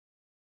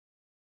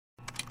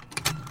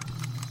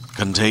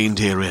Contained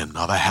herein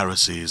are the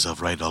heresies of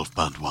Radolf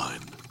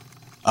Burntwine,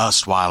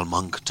 erstwhile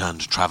monk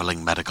turned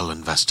traveling medical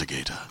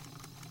investigator.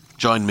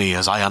 Join me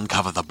as I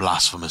uncover the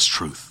blasphemous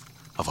truth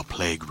of a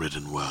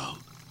plague-ridden world,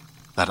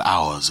 that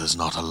ours is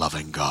not a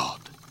loving God,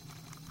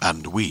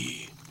 and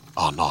we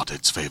are not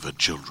its favored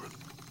children.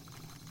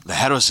 The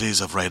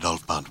heresies of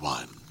Radolf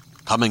Burntwine,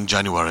 coming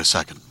January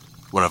 2nd,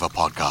 wherever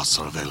podcasts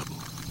are available.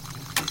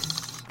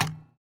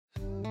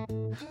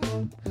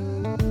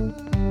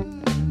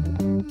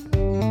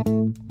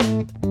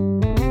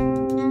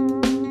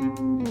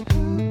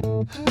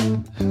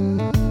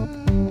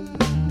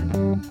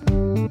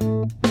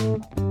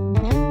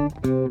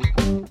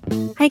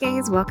 Hi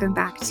guys, welcome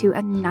back to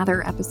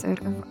another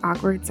episode of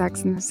Awkward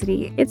Sex in the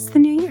City. It's the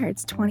new year,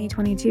 it's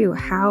 2022.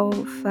 How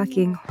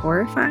fucking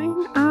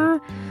horrifying.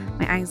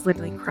 My eyes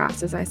literally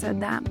crossed as I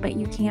said that, but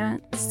you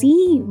can't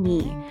see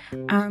me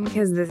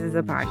because this is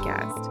a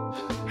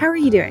podcast. How are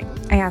you doing?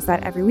 I ask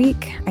that every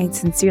week. I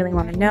sincerely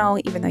want to know,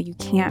 even though you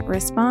can't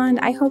respond.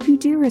 I hope you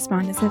do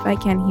respond as if I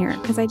can hear,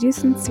 because I do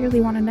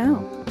sincerely want to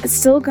know.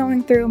 Still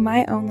going through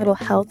my own little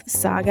health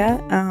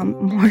saga.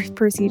 More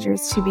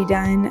procedures to be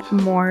done,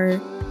 more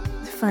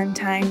fun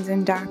times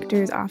in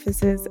doctors'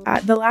 offices.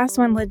 The last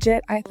one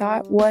legit I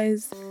thought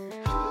was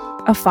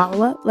a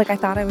follow-up. Like I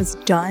thought I was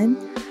done.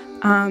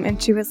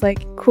 And she was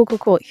like,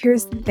 cool.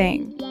 Here's the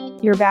thing.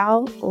 Your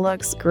bowel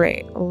looks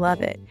great.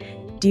 Love it.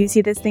 Do you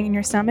see this thing in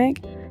your stomach?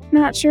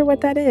 Not sure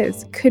what that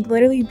is. Could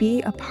literally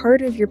be a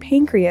part of your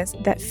pancreas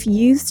that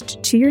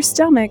fused to your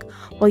stomach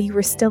while you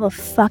were still a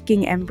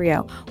fucking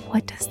embryo.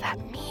 What does that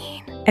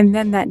mean? And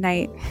then that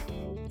night,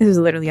 this was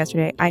literally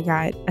yesterday, I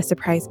got a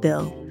surprise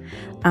bill.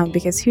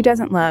 Because who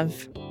doesn't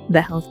love the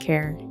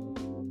healthcare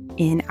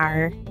in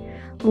our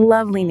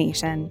lovely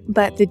nation?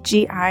 But the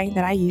GI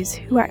that I use,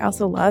 who I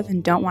also love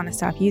and don't want to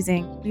stop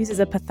using, uses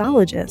a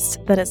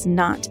pathologist that is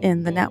not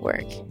in the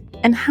network.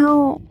 And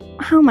how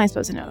am I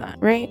supposed to know that,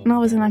 right? And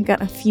all of a sudden I've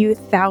got a few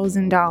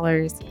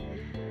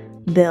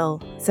 $1,000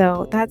 bill.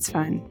 So that's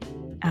fun.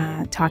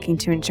 Talking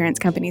to insurance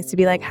companies to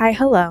be like, hi,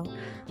 hello.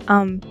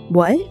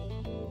 What?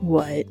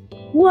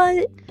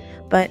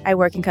 But I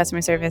work in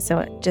customer service,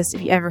 so just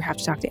if you ever have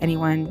to talk to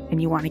anyone and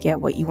you want to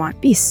get what you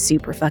want, be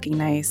super fucking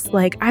nice.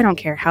 Like, I don't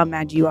care how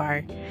mad you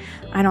are.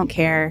 I don't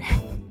care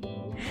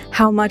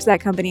how much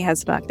that company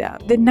has fucked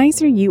up. The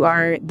nicer you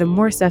are, the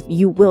more stuff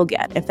you will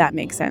get, if that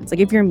makes sense. Like,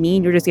 if you're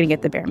mean, you're just going to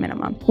get the bare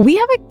minimum. We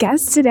have a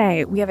guest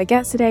today.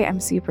 I'm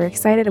super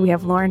excited. We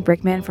have Lauren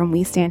Brickman from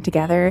We Stand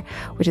Together,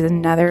 which is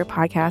another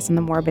podcast on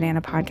the More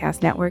Banana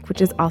Podcast Network, which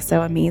is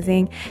also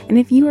amazing. And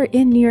if you are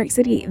in New York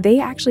City, they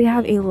actually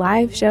have a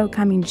live show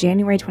coming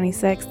January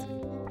 26th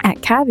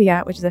at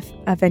Caveat, which is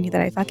a venue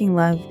that I fucking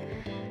love.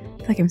 I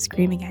feel like I'm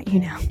screaming at you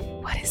now.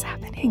 What is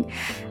happening?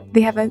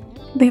 They have a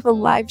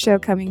live show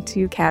coming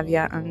to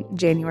Caveat on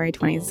January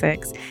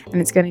 26th, and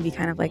it's going to be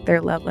kind of like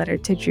their love letter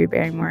to Drew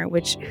Barrymore,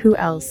 which who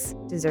else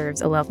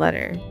deserves a love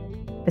letter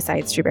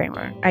besides Drew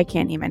Barrymore? I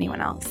can't name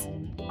anyone else.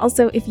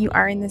 Also, if you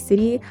are in the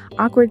city,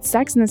 Awkward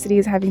Sex in the City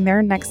is having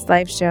their next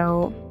live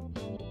show,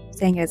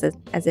 saying it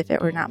as if it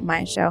were not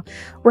my show.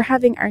 We're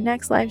having our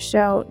next live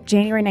show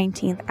January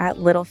 19th at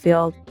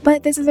Littlefield,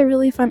 but this is a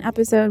really fun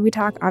episode. We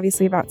talk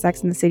obviously about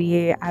Sex in the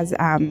City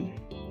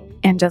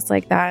and just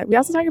like that. We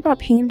also talk about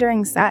pain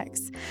during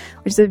sex,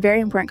 which is a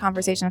very important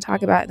conversation to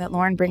talk about that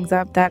Lauren brings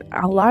up that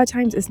a lot of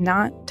times is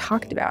not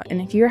talked about.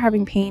 And if you're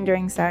having pain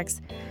during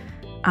sex,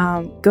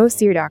 go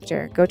see your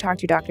doctor. Go talk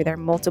to your doctor. There are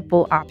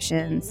multiple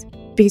options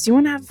because you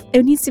want to have,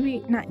 it needs to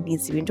be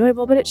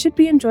enjoyable, but it should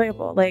be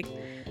enjoyable. Like,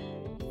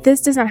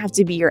 this does not have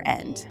to be your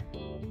end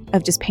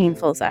of just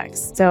painful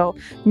sex. So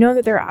know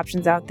that there are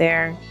options out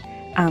there.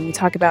 We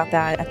talk about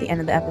that at the end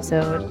of the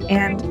episode,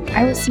 and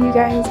I will see you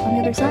guys on the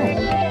other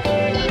side.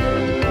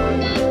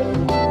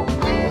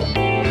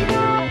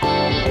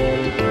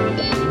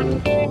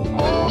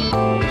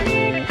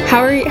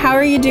 How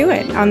are you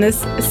doing on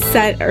this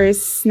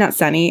not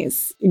sunny,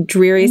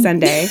 dreary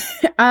Sunday?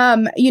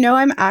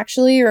 I'm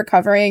actually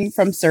recovering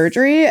from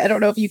surgery. I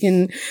don't know if you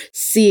can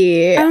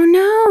see. Oh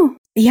no.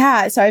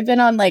 Yeah, so I've been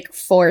on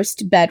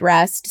forced bed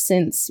rest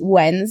since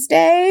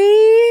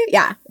Wednesday.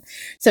 Yeah.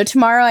 So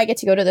tomorrow I get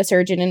to go to the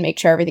surgeon and make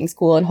sure everything's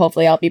cool, and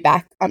hopefully I'll be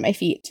back on my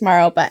feet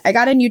tomorrow. But I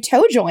got a new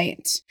toe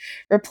joint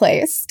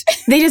replaced.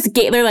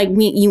 They're like,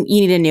 you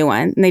need a new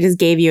one. And they just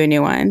gave you a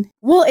new one.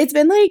 Well, it's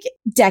been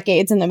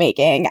decades in the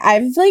making.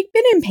 I've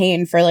been in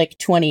pain for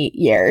 20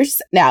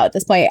 years now at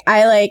this point.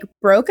 I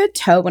broke a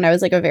toe when I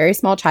was a very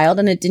small child,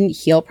 and it didn't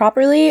heal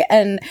properly.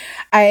 And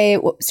I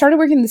started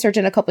working with the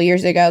surgeon a couple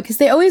years ago because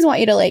they always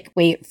want you to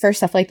wait for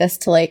stuff like this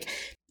to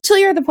till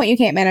you're at the point you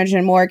can't manage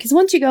anymore. Because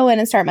once you go in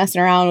and start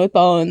messing around with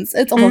bones,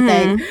 it's a whole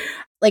thing.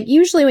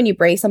 Usually when you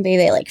break something,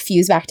 they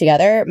fuse back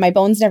together. My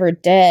bones never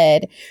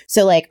did.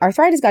 So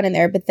arthritis got in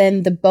there, but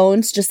then the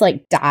bones just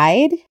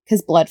died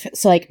because blood.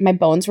 So my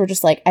bones were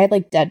just I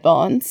had dead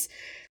bones,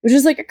 which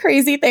is a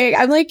crazy thing.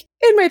 I'm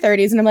in my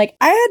 30s and I'm I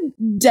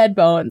had dead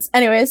bones.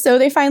 Anyway, so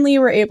they finally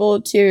were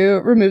able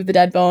to remove the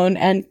dead bone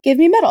and give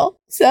me metal.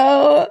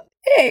 So,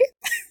 hey.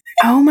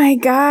 Oh my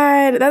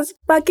God. That's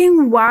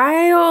fucking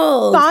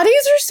wild. Bodies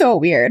are so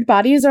weird.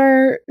 Bodies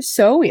are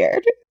so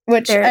weird,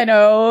 which I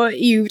know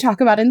you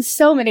talk about in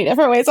so many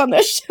different ways on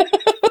this show.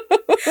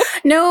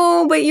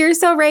 No, but you're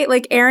so right.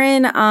 Like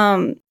Aaron's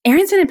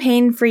been in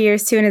pain for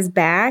years too in his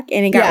back,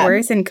 and it got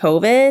worse in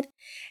COVID.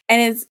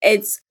 And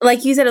it's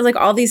like you said, it was like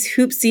all these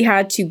hoops he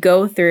had to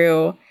go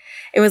through.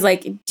 It was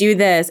like, do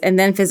this and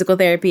then physical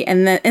therapy.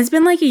 And then it's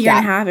been like a year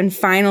and a half. And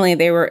finally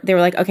they were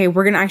like, okay,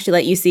 we're going to actually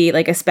let you see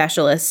like a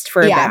specialist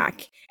for a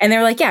back. And they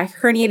were like, yeah,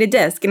 herniated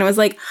disc. And it was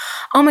like,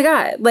 oh my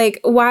God, like,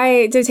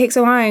 why did it take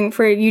so long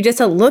for you just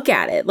to look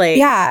at it? Like,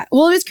 yeah,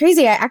 well, it was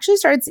crazy. I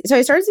started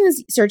seeing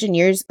this surgeon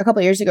a couple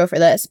of years ago for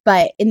this.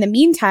 But in the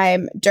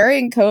meantime,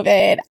 during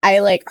COVID, I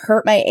like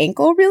hurt my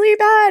ankle really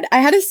bad. I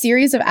had a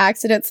series of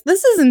accidents.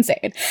 This is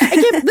insane.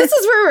 This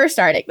is where we're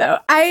starting though.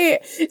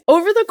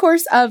 Over the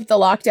course of the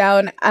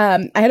lockdown,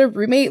 I had a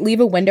roommate leave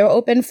a window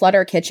open, flood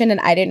our kitchen,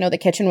 and I didn't know the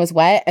kitchen was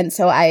wet. And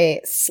so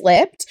I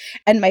slipped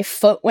and my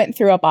foot went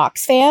through a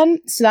box fan.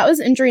 So that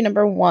was injury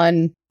number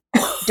 1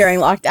 during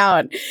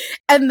lockdown.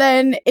 And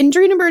then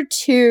injury number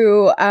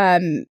 2,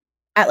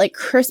 at like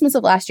Christmas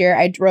of last year,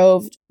 I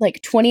drove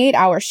like 28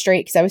 hours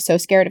straight because I was so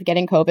scared of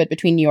getting COVID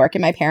between New York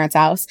and my parents'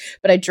 house.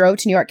 But I drove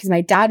to New York because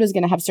my dad was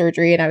going to have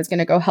surgery and I was going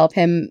to go help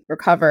him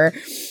recover.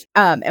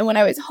 And when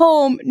I was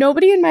home,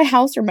 nobody in my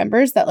house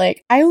remembers that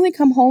like I only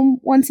come home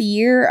once a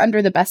year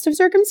under the best of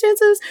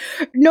circumstances.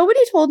 Nobody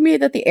told me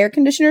that the air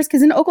conditioners,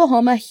 because in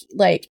Oklahoma,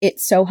 like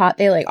it's so hot,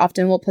 they like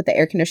often will put the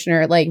air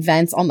conditioner like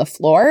vents on the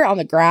floor, on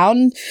the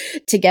ground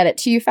to get it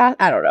to you fast.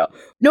 I don't know.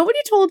 Nobody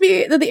told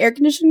me that the air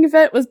conditioning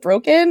vent was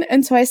broken.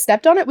 And so I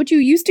stepped on it, which you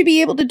used to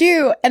be able to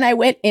do. And I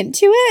went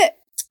into it.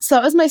 So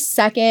that was my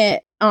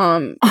second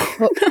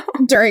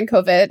during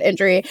COVID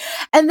injury.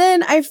 And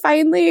then I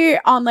finally,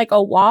 on like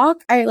a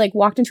walk, I like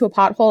walked into a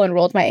pothole and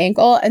rolled my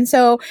ankle. And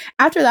so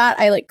after that,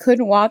 I like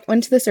couldn't walk,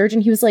 went to the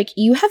surgeon. He was like,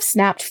 you have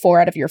snapped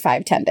 4 out of your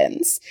 5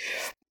 tendons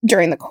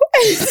during the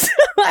course.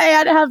 I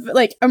had to have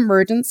like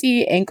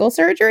emergency ankle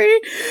surgery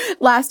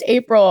last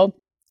April,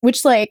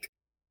 which like,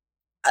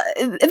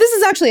 this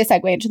is actually a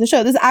segue into the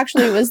show. This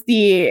actually was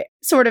the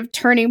sort of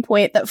turning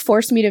point that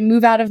forced me to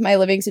move out of my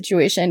living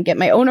situation, get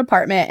my own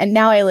apartment, and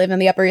now I live in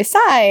the Upper East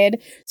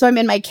Side. So I'm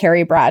in my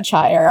Carrie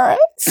Bradshaw era.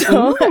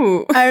 So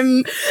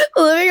I'm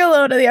living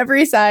alone in the Upper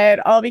East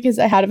Side, all because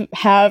I had to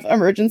have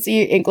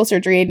emergency ankle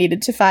surgery and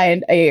needed to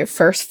find a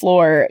first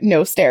floor,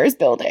 no stairs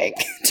building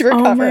to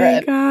recover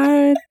it. Oh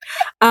my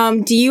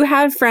God. Do you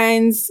have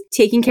friends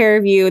taking care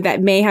of you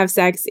that may have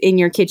sex in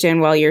your kitchen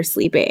while you're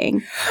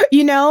sleeping?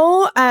 You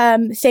know,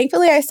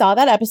 thankfully I saw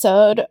that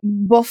episode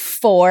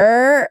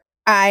before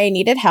I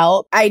needed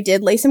help. I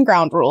did lay some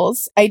ground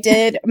rules.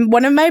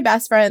 One of my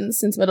best friends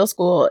since middle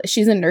school,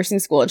 she's in nursing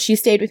school, and she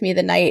stayed with me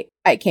the night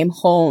I came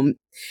home.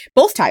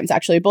 Both times,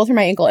 actually, both for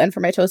my ankle and for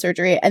my toe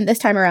surgery. And this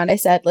time around, I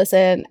said,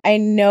 listen, I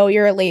know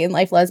you're a late in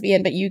life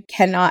lesbian, but you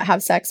cannot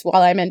have sex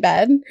while I'm in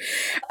bed.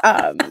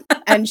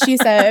 And she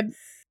said,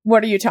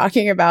 what are you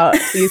talking about?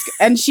 Please.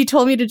 And she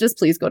told me to just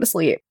please go to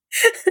sleep,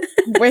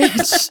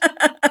 which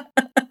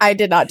I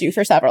did not do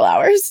for several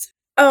hours.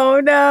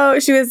 Oh no.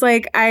 She was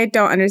like, I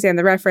don't understand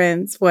the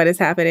reference. What is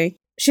happening?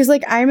 She's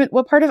like,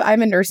 what part of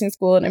I'm in nursing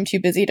school and I'm too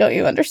busy? Don't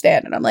you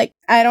understand? And I'm like,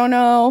 I don't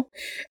know.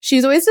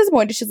 She's always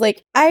disappointed. She's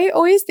like, I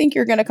always think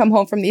you're going to come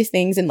home from these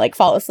things and like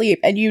fall asleep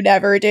and you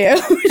never do.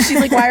 She's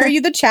like, why are you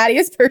the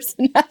chattiest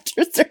person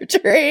after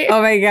surgery?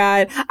 Oh my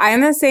God.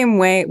 I'm the same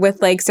way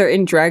with like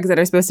certain drugs that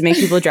are supposed to make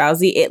people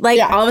drowsy. It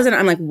like all of a sudden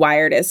I'm like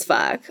wired as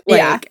fuck.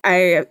 Like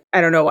I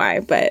don't know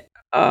why, but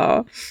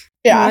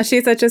yeah,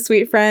 she's such a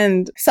sweet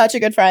friend. Such a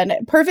good friend.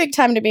 Perfect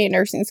time to be in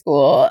nursing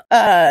school.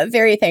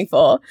 Very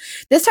thankful.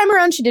 This time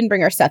around, she didn't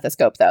bring her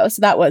stethoscope, though. So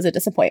that was a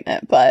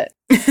disappointment, but...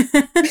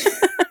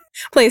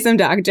 Play some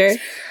doctor.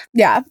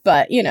 Yeah,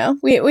 but, you know,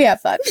 we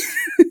have fun.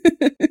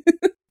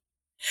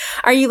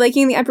 Are you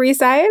liking the Upper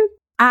East Side?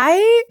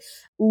 I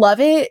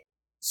love it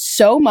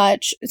so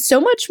much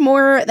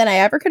more than I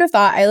ever could have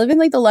thought. I live in,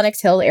 like, the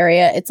Lenox Hill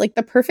area. It's, like,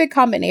 the perfect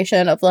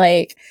combination of,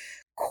 like,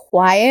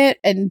 quiet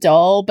and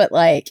dull, but,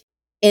 like,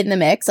 in the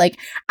mix. Like,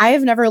 I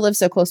have never lived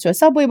so close to a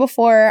subway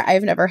before.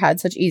 I've never had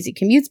such easy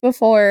commutes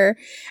before.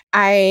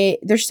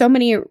 There's so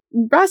many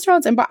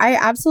restaurants, and I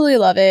absolutely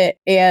love it.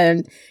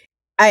 And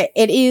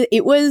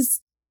it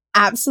was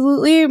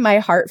absolutely, my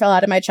heart fell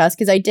out of my chest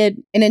because I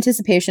did, in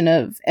anticipation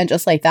of, and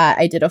just like that,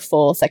 I did a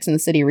full Sex and the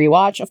City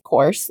rewatch, of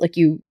course. Like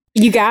you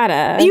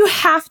gotta. You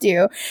have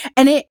to.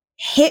 And it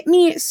hit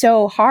me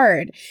so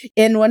hard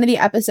in one of the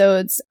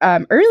episodes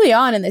early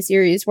on in the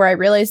series where I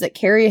realized that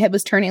Carrie had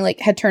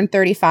turned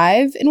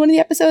 35 in one of the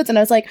episodes, and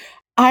I was like,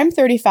 I'm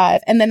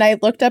 35. And then I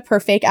looked up her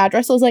fake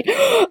address. I was like,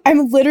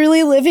 I'm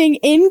literally living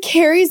in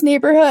Carrie's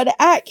neighborhood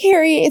at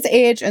Carrie's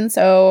age. And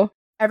so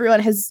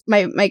everyone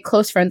my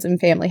close friends and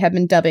family have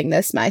been dubbing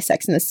this my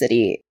Sex and the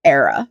City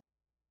era.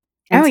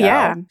 And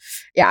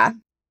yeah.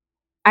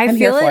 I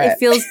feel it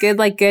feels good,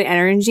 like good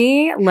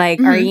energy.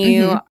 Like, are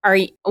you,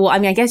 well, I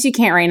mean, I guess you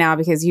can't right now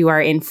because you are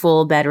in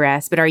full bed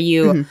rest, but are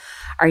you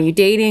Are you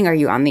dating? Are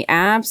you on the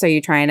apps? Are you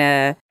trying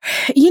to?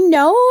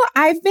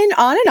 I've been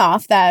on and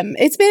off them.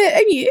 It's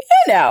been,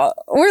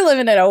 we're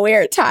living in a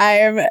weird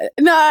time.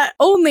 Not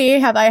only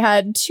have I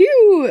had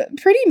 2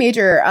 pretty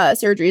major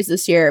surgeries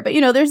this year, but,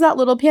 there's that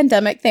little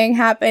pandemic thing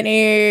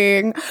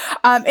happening.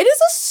 It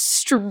is a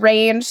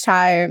strange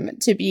time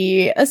to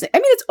be,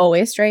 it's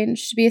always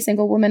strange to be a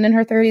single woman in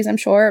her 30s, I'm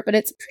sure, but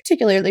it's a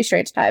particularly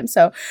strange time.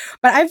 So,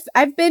 but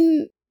I've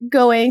been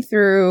going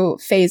through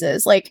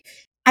phases. Like,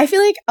 I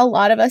feel like a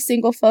lot of us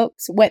single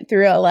folks went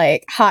through a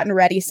like hot and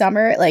ready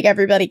summer. Like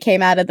everybody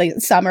came out of the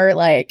summer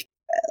like,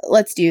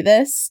 let's do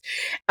this.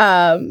 So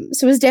I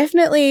was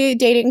definitely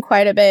dating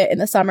quite a bit in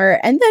the summer.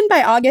 And then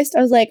by August,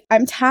 I was like,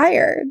 I'm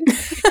tired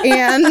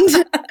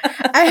and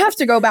I have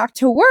to go back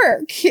to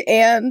work.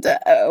 And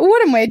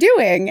what am I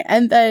doing?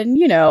 And then,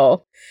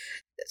 the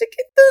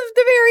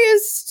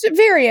various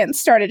variants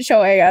started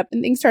showing up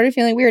and things started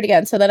feeling weird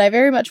again. So then I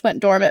very much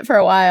went dormant for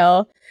a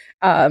while.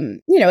 A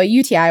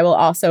UTI will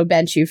also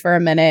bench you for a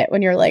minute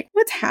when you're like,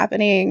 what's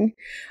happening?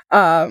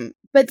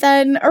 But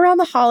then around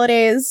the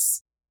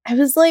holidays, I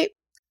was like,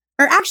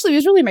 or actually, it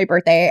was really my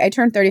birthday. I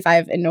turned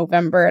 35 in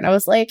November and I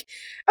was like,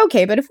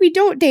 okay, but if we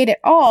don't date at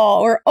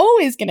all, we're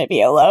always going to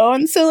be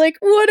alone. So like,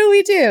 what do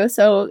we do?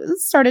 So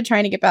started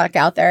trying to get back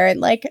out there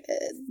and like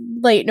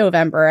late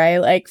November, I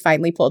like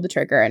finally pulled the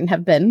trigger and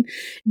have been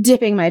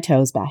dipping my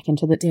toes back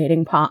into the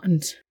dating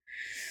pond.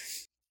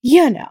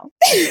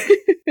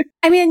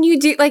 I mean, you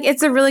do like,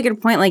 it's a really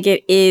good point. Like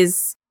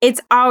it's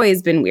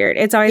always been weird.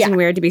 It's always been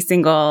weird to be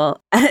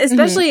single,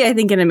 especially I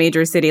think in a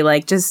major city,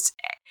 like just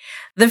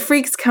the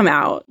freaks come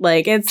out.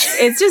 Like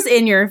it's just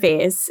in your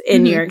face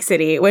in New York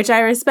City, which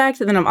I respect.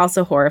 And then I'm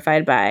also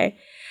horrified by.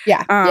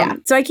 Yeah.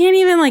 So I can't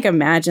even like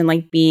imagine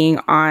like being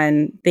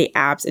on the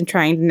apps and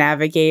trying to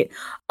navigate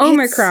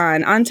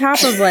Omicron on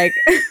top of like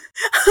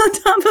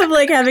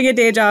having a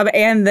day job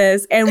and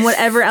this and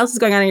whatever else is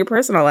going on in your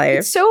personal life.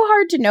 It's so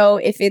hard to know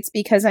if it's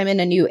because I'm in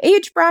a new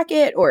age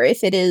bracket or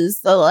if it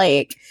is the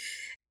like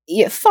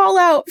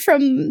fallout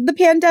from the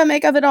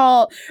pandemic of it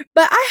all.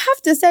 But I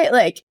have to say,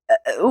 like,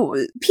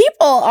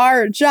 people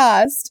are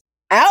just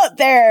out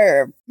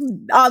there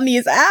on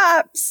these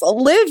apps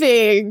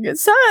living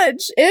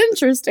such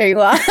interesting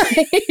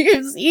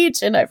lives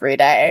each and every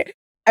day.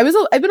 I've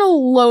been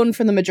alone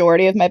for the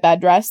majority of my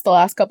bed rest the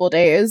last couple of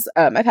days.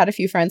 I've had a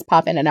few friends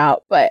pop in and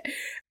out, but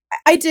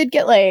I did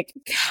get like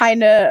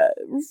kind of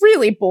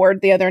really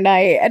bored the other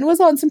night and was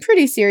on some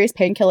pretty serious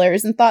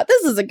painkillers and thought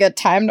this is a good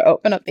time to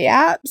open up the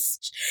apps.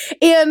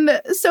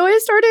 And so I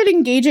started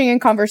engaging in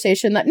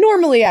conversation that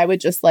normally I would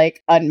just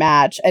like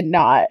unmatch and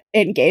not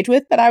engage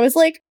with. But I was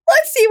like,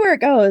 let's see where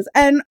it goes.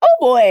 And oh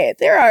boy,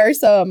 there are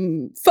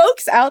some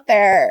folks out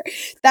there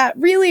that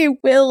really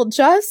will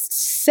just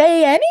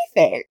say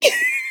anything.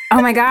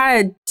 Oh my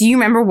God. Do you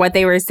remember what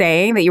they were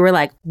saying that you were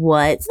like,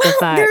 what's the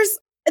fuck? There's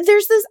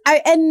this,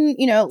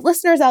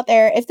 listeners out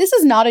there, if this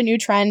is not a new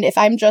trend, if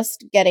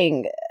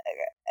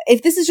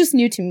this is just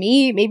new to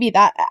me, maybe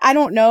that, I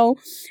don't know.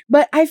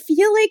 But I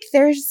feel like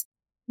there's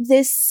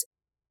this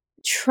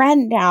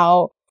trend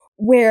now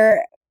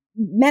where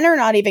men are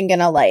not even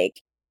gonna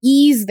like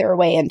ease their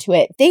way into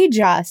it.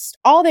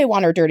 All they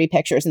want are dirty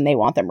pictures and they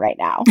want them right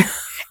now.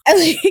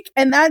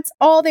 And that's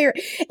all they're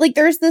like.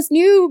 There's this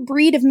new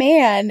breed of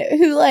man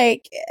who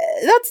like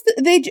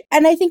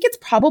and I think it's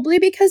probably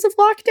because of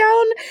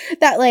lockdown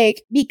that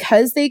like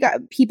because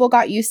people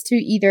got used to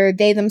either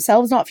they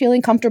themselves not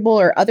feeling comfortable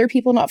or other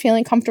people not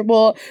feeling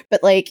comfortable,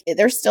 but like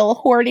they're still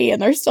horny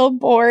and they're still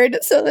bored.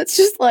 So it's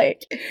just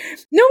like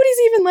nobody's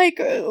even like,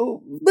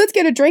 oh, let's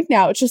get a drink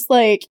now. It's just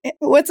like,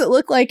 what's it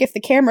look like if the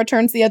camera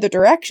turns the other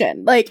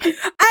direction? Like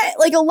I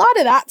like a lot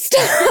of that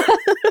stuff.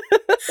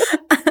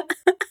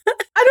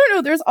 I don't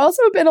know. There's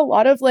also been a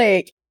lot of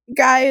like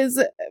guys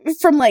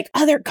from like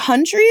other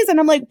countries. And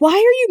I'm like, why are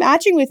you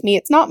matching with me?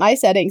 It's not my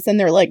settings. And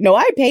they're like, no,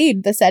 I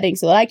paid the settings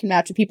so that I can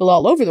match with people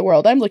all over the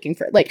world. I'm looking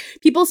for like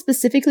people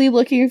specifically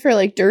looking for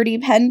like dirty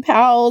pen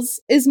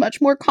pals is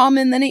much more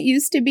common than it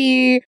used to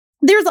be.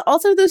 There's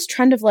also this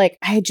trend of like,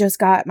 I just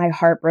got my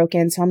heart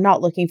broken, so I'm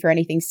not looking for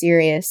anything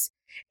serious.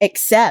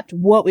 Except,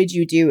 what would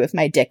you do if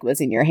my dick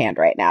was in your hand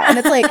right now? And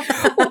it's like,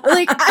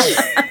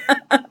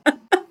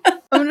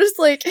 I'm just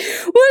like, what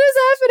is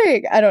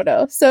happening? I don't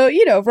know. So,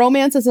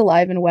 romance is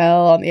alive and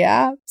well on the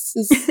apps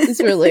is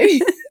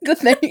really the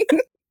thing.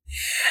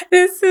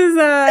 This is,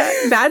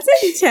 that's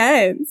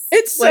intense.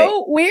 It's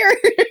so weird.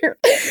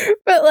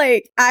 But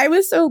like, I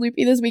was so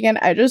loopy this weekend.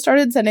 I just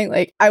started sending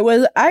like,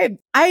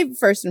 I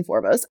first and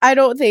foremost, I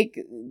don't think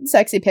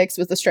sexy pics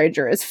with a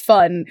stranger is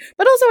fun,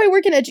 but also I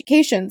work in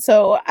education.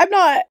 So I'm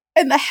not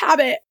in the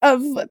habit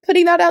of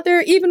putting that out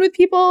there, even with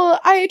people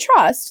I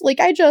trust. Like,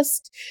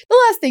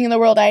 the last thing in the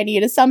world I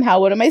need is somehow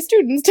one of my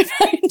students to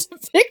find a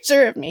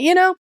picture of me,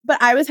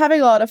 But I was having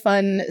a lot of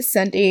fun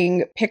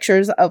sending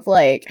pictures of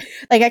like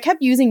I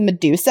kept using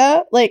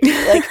Medusa. Like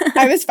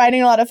I was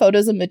finding a lot of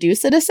photos of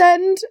Medusa to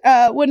send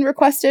when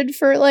requested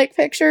for like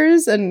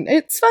pictures. And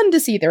it's fun to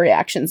see the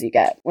reactions you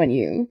get when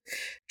you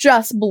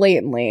just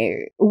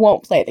blatantly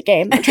won't play the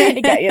game they're trying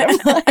to get you to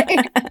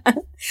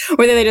play.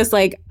 Or do they just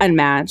like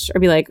unmatch or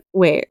be like,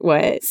 wait,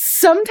 what?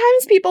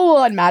 Sometimes people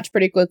will unmatch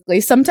pretty quickly.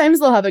 Sometimes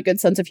they'll have a good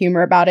sense of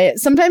humor about it.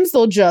 Sometimes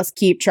they'll just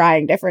keep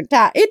trying different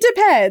it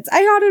depends.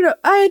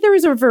 There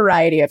was a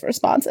variety of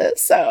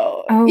responses.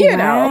 So, you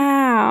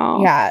know.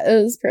 Yeah,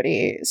 it was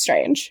pretty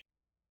strange.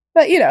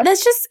 But, you know.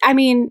 That's just, I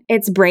mean,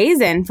 it's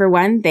brazen for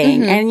one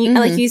thing. And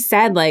like you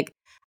said, like,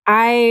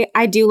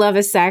 I do love a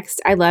sext.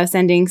 I love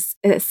sending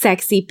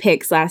sexy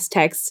pics last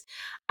text.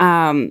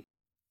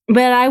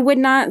 But I would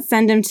not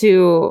send him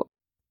to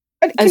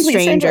a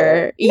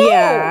stranger. No.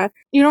 Yeah.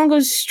 You don't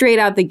go straight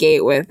out the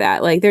gate with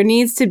that. Like, there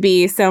needs to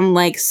be some,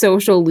 like,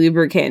 social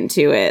lubricant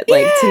to it.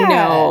 Like, to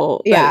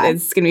know that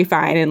it's going to be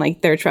fine and,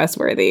 like, they're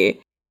trustworthy.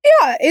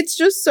 Yeah, it's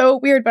just so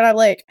weird. But I'm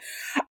like,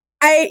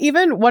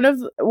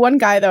 one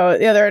guy though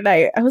the other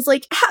night, I was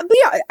like,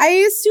 yeah, I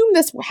assume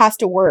this has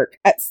to work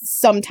at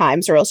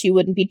sometimes or else you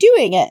wouldn't be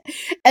doing it.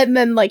 And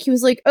then like he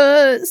was like,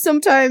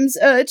 sometimes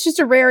it's just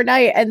a rare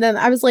night. And then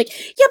I was like,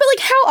 yeah, but like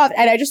how often?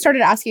 And I just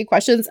started asking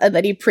questions, and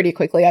then he pretty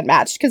quickly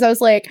unmatched because I was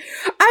like,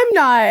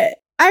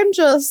 I'm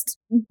just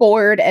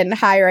bored and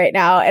high right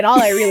now, and all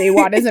I really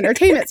want is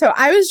entertainment. So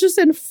I was just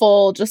in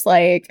full just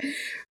like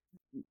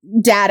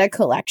data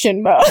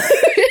collection mode.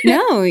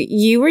 No,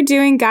 you were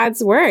doing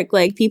God's work.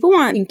 Like, people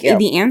want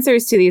the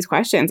answers to these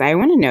questions. I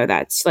want to know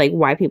that, like,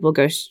 why people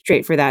go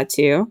straight for that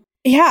too.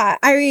 Yeah,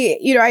 I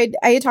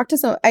had talked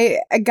to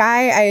a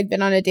guy I had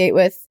been on a date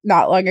with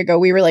not long ago.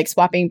 We were like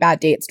swapping bad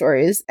date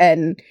stories,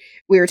 and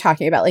we were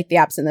talking about like the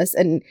apps in this,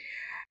 and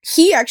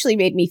he actually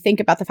made me think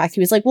about the fact he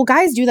was like, well,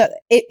 guys do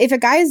that. If a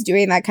guy is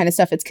doing that kind of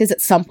stuff, it's because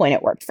at some point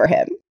it worked for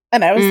him.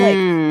 And I was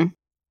like,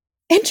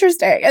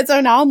 interesting. And so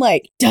now I'm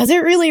like, does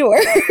it really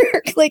work?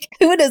 Like,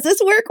 who does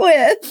this work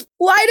with?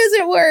 Why does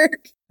it work?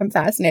 I'm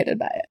fascinated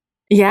by it.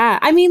 Yeah.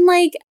 I mean,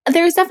 like,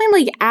 there's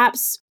definitely like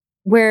apps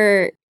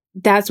where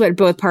that's what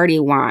both party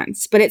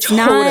wants, but it's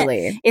not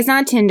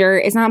Tinder.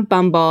 It's not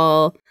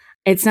Bumble.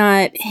 It's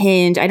not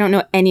Hinge. I don't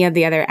know any of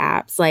the other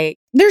apps. Like,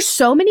 there's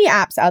so many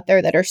apps out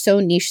there that are so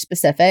niche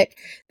specific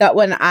that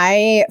when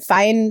I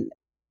find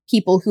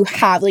people who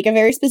have like a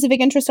very specific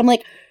interest, I'm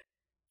like,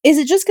 is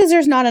it just because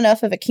there's not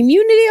enough of a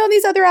community on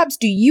these other apps?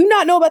 Do you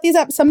not know about these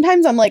apps?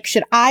 Sometimes I'm like,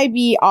 should I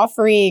be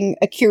offering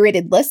a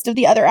curated list of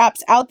the other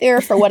apps out there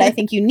for what I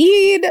think you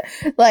need?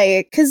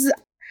 Like, because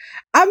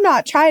I'm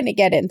not trying to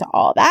get into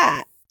all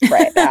that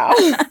right now.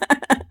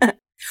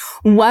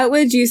 What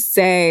would you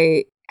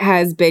say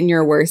has been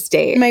your worst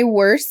date? My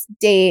worst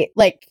date,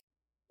 like,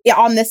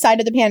 on this side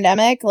of the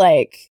pandemic,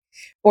 like,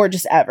 or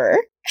just ever?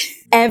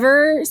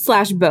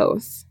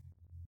 Ever/both.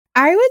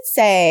 I would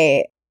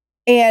say...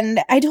 And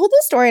I told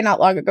this story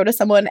not long ago to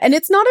someone, and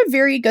it's not a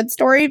very good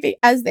story,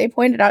 as they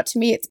pointed out to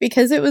me. It's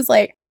because it was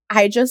like,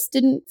 I just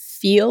didn't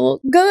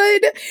feel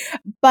good.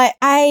 But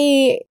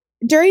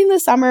during the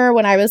summer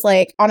when I was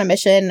like on a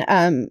mission,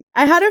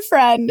 I had a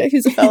friend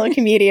who's a fellow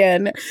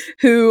comedian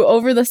who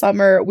over the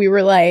summer we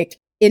were like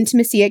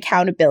intimacy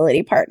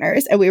accountability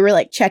partners, and we were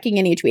like checking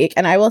in each week.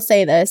 And I will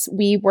say this,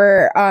 we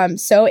were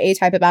so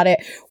A-type about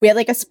it. We had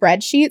like a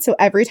spreadsheet, so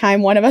every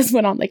time one of us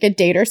went on like a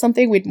date or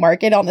something, we'd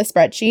mark it on the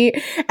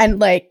spreadsheet and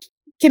like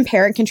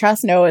compare and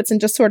contrast notes and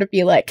just sort of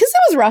be like, because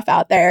it was rough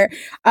out there,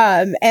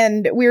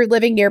 and we were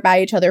living nearby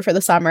each other for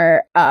the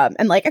summer,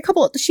 and like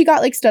she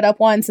got like stood up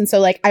once, and so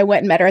like I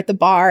went and met her at the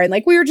bar, and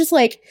like we were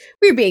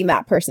being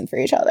that person for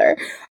each other.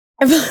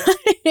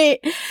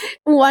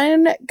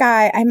 One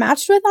guy I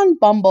matched with on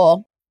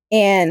Bumble,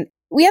 and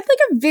we had like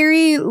a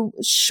very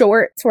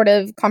short sort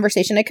of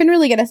conversation. I couldn't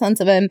really get a sense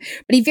of him,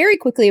 but he very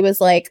quickly was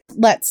like,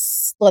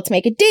 let's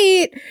make a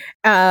date.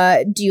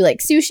 Do you like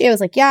sushi? I was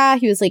like, yeah.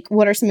 He was like,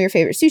 what are some of your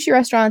favorite sushi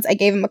restaurants? I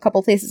gave him a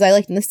couple places I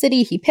liked in the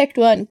city. He picked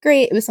one.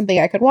 Great. It was something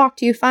I could walk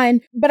to.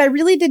 Fine. But I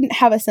really didn't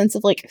have a sense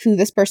of like who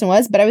this person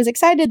was, but I was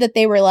excited that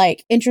they were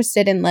like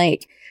interested in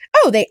like,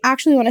 oh, they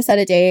actually want to set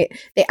a date.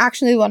 They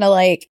actually want to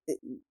like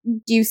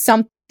do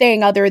something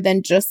other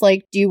than just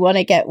like, do you want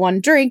to get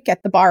one drink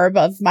at the bar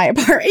above my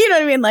apartment? You know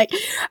what I mean? Like,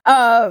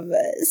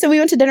 so we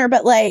went to dinner,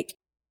 but like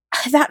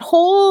that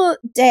whole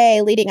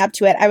day leading up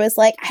to it, I was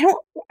like,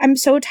 I'm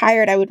so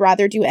tired. I would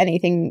rather do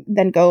anything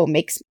than go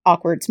make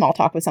awkward small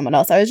talk with someone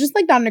else. I was just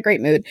like not in a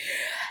great mood.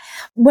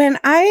 When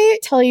I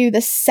tell you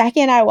the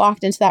second I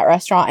walked into that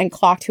restaurant and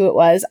clocked who it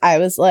was, I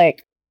was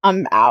like,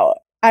 I'm out.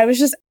 I was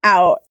just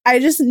out. I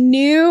just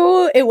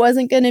knew it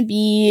wasn't going to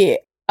be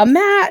a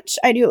match.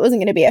 I knew it wasn't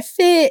going to be a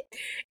fit.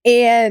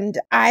 And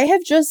I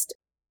have just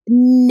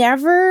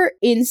never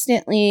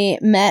instantly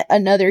met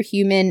another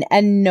human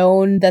and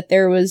known that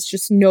there was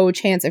just no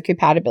chance of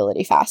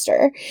compatibility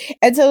faster.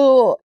 And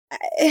so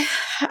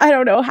I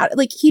don't know how,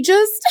 like, he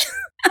just,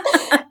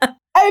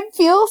 I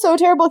feel so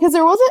terrible because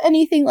there wasn't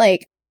anything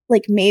like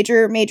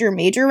major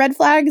red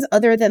flags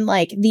other than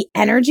like the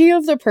energy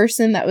of the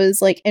person that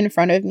was like in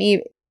front of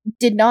me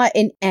did not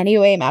in any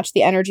way match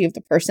the energy of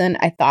the person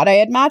I thought I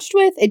had matched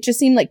with. It just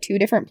seemed like two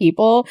different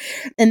people.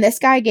 And this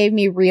guy gave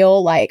me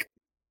real like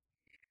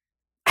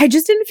I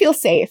just didn't feel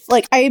safe.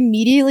 Like, I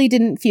immediately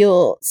didn't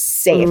feel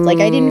safe. Like,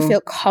 I didn't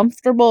feel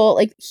comfortable.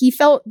 Like, he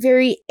felt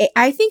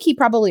I think he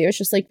probably was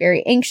just like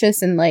very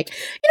anxious and like,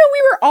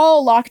 we were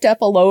all locked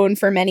up alone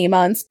for many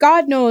months.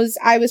 God knows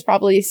I was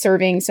probably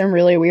serving some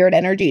really weird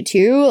energy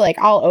too. Like,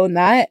 I'll own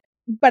that.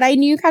 But I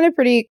knew kind of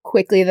pretty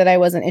quickly that I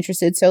wasn't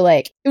interested. So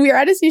like, we were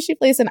at a sushi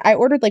place and I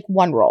ordered like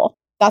one roll.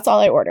 That's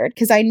all I ordered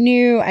because I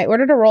knew I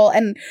ordered a roll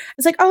and I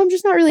was like, oh, I'm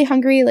just not really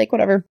hungry. Like,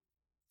 whatever.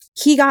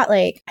 He got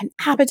like an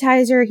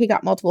appetizer. He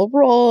got multiple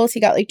rolls.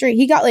 He got like drink.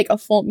 He got like a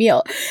full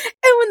meal.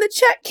 And when the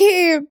check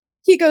came,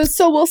 he goes,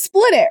 so we'll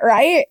split it,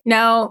 right?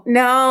 No.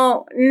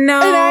 So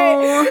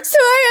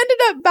I ended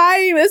up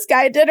buying this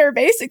guy dinner,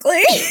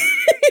 basically.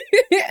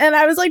 And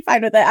I was like,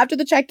 fine with it. After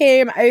the check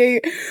came, I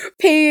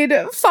paid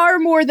far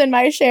more than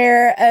my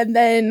share. And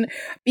then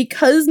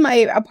because my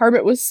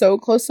apartment was so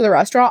close to the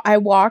restaurant, I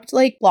walked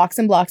like blocks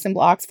and blocks and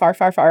blocks, far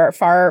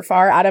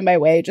out of my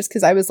way, just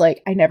because I was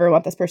like, I never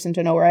want this person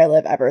to know where I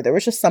live ever. There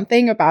was just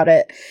something about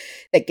it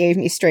that gave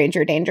me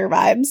stranger danger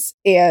vibes.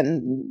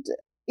 And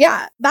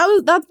yeah,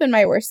 that's been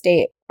my worst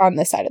date on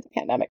this side of the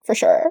pandemic for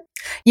sure.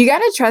 You got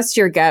to trust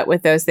your gut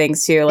with those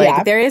things too.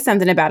 Like there is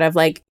something about it,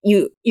 like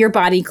your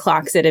body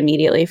clocks it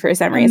immediately for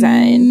some reason.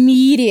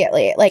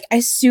 Immediately. Like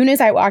as soon as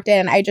I walked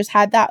in, I just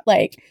had that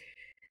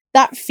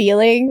that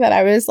feeling that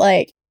I was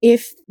like,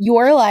 if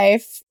your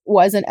life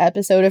was an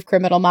episode of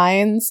Criminal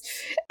Minds,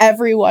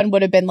 everyone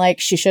would have been like,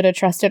 she should have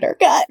trusted her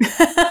gut.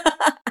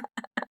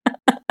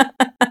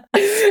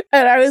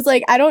 And I was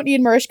like, I don't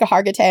need Mariska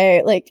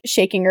Hargitay like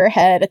shaking her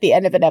head at the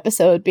end of an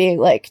episode being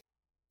like,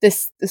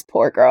 this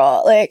poor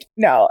girl. Like,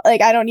 no,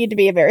 like I don't need to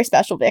be a very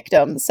special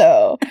victim.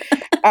 So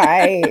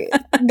I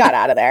got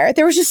out of there.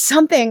 There was just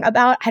something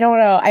about, I don't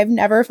know, I've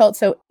never felt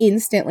so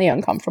instantly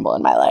uncomfortable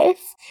in my life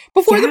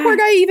before the poor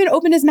guy even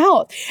opened his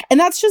mouth. And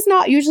that's just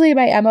not usually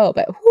my MO,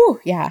 but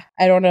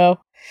I don't know.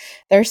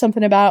 There's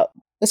something about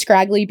the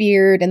scraggly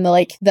beard and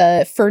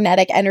the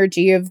frenetic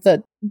energy of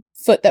the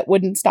foot that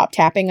wouldn't stop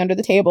tapping under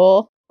the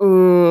table.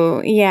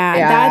 Ooh, yeah.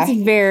 That's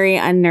very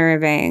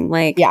unnerving.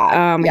 Like,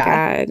 oh my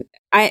God.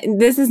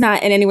 This is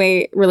not in any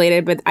way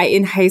related, but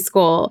in high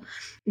school,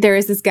 there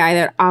was this guy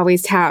that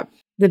always tapped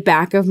the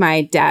back of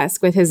my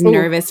desk with his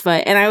nervous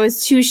foot. And I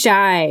was too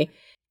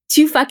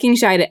fucking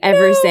shy to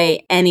ever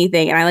say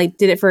anything. And I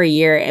did it for a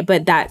year.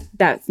 But that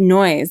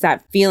noise,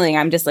 that feeling,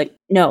 I'm just like,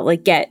 no,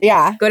 like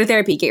go to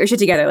therapy, get your shit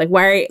together. Like,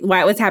 why,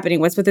 what's happening?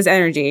 What's with this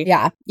energy?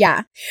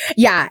 Yeah.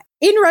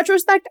 In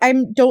retrospect, I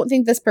don't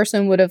think this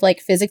person would have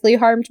physically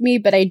harmed me,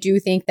 but I do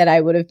think that I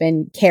would have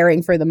been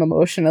caring for them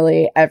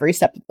emotionally every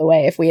step of the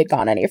way if we had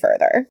gone any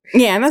further.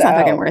 Yeah, and that's not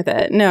fucking worth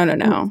it. No.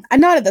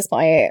 Not at this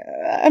point.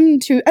 I'm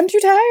too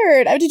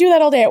tired. I have to do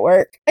that all day at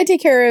work. I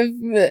take care of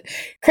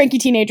cranky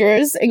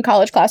teenagers in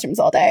college classrooms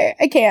all day.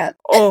 I can't.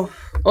 Oh,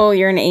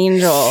 you're an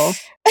angel.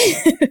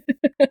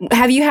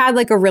 Have you had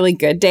a really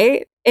good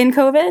date in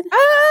COVID?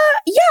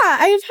 Yeah,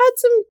 I've had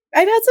some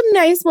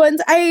nice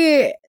ones.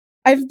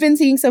 I've been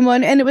seeing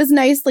someone and it was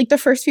nice. The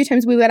first few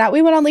times we went out,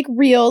 we went on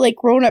real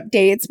grown up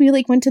dates. We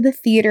went to the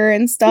theater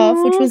and stuff,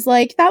 which was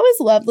that was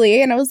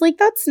lovely. And I was like,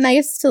 that's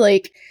nice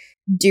to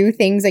do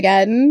things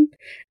again.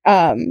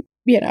 I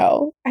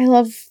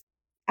love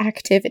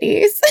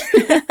activities.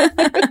 So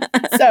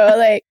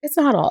it's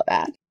not all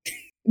bad,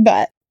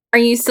 but. Are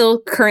you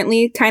still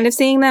currently kind of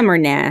seeing them or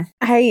nah?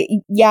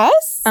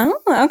 Yes. Oh,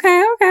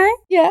 okay.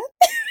 Yeah.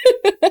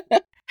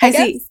 Has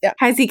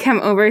he come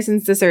over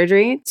since the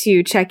surgery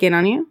to check in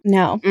on you?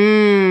 No.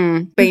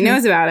 But he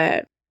knows about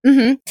it.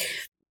 Mm-hmm.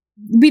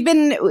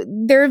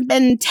 There have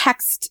been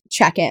text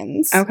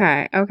check-ins.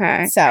 Okay.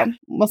 So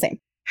we'll see.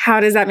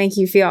 How does that make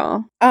you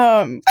feel?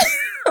 I don't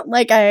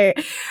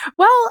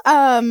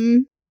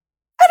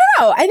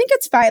know. I think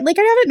it's fine. I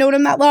haven't known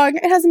him that long.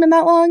 It hasn't been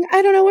that long.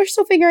 I don't know. We're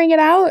still figuring it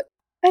out.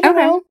 I don't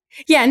know.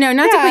 Yeah, no,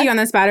 not to put you on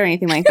the spot or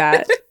anything like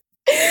that. No,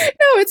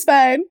 it's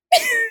fine.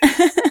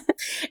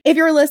 If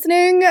you're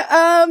listening, text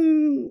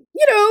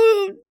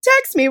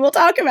me. We'll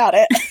talk about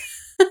it.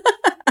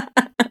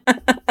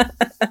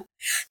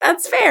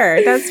 That's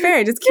fair.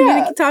 Just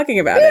keep talking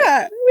about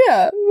it.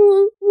 Yeah.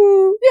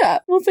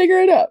 We'll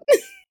figure it out.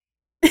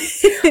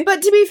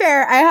 But to be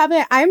fair,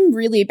 I'm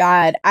really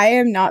bad. I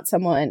am not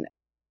someone.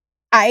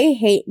 I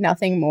hate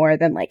nothing more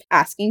than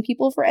asking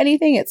people for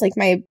anything. It's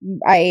I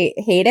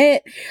hate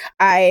it.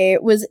 I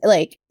was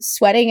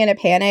sweating in a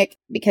panic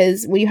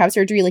because when you have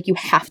surgery, you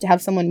have to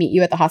have someone meet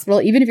you at the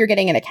hospital, even if you're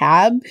getting in a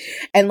cab.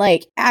 And I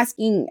asked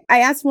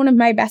one of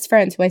my best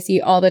friends who I see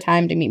all the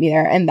time to meet me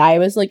there. And I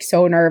was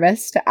so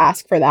nervous to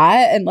ask for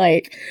that. And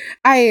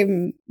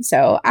I'm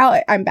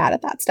bad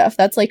at that stuff.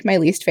 That's my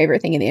least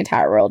favorite thing in the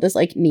entire world is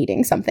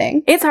needing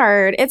something. It's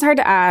hard. It's hard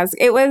to ask.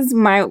 It was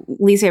my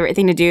least favorite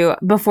thing to do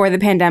before the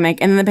pandemic.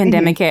 And then the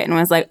pandemic hit and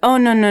was oh,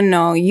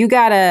 no. You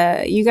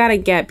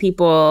gotta get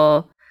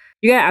people,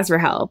 you gotta ask for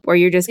help or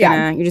you're just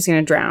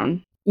gonna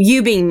drown.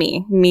 You being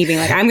me being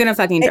I'm gonna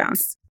fucking drown.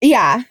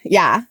 Yeah.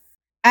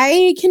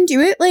 I can do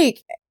it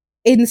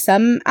in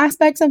some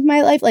aspects of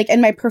my life,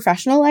 in my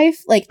professional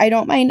life. I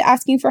don't mind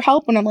asking for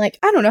help when I'm I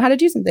don't know how to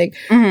do something.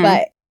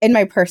 But in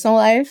my personal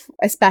life,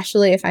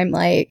 especially if I'm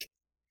like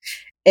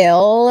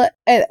ill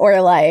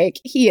or like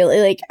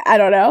I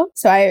don't know.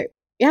 So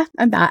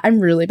I'm bad. I'm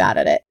really bad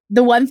at it.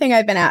 The one thing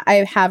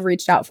I have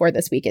reached out for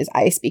this week is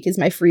ice because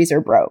my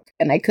freezer broke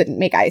and I couldn't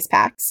make ice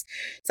packs.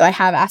 So I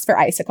have asked for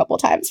ice a couple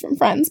times from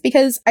friends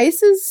because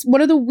ice is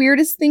one of the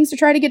weirdest things to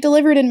try to get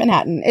delivered in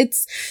Manhattan.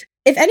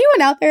 If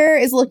anyone out there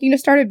is looking to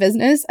start a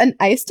business, an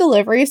ice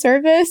delivery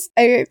service,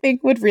 I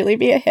think would really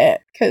be a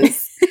hit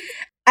because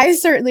I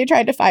certainly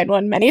tried to find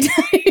one many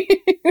times.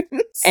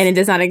 And it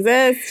does not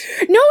exist.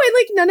 No, and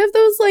like none of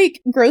those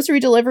like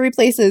grocery delivery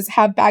places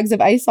have bags of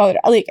ice on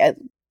it. Like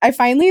I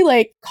finally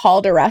like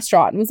called a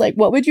restaurant and was like,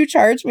 what would you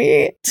charge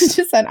me to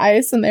just send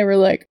ice? And they were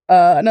like,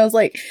 and I was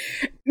like,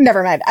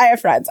 never mind. I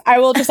have friends. I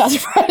will just ask a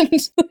friend.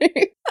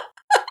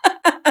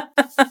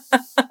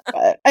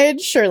 But I had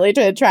surely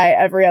to try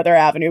every other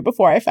avenue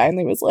before I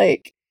finally was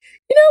like,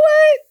 you know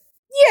what?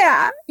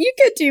 Yeah, you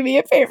could do me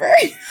a favor.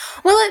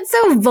 Well, it's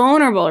so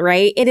vulnerable,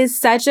 right? It is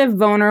such a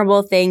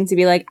vulnerable thing to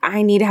be like,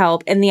 I need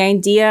help. And the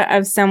idea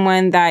of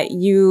someone that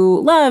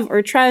you love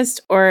or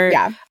trust or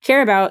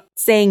care about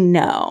saying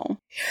no.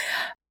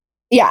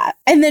 Yeah.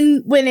 And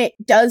then when it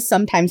does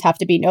sometimes have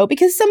to be no,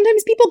 because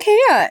sometimes people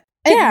can't.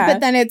 But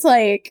then it's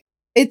like,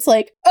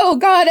 oh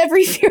God,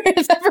 every fear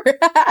I've ever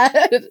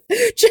had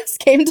just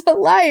came to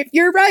life.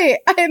 You're right.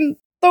 I'm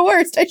the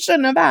worst. I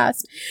shouldn't have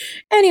asked.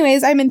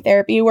 Anyways, I'm in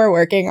therapy. We're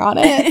working on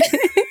it.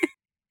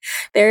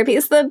 Therapy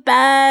is the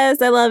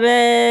best. I love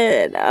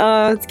it.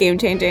 Oh, it's game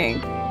changing.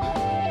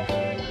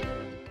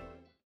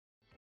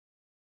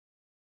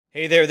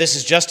 Hey there, this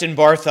is Justin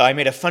Bartha. I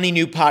made a funny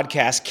new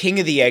podcast,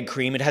 King of the Egg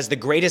Cream. It has the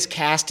greatest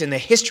cast in the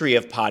history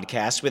of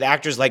podcasts with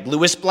actors like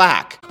Louis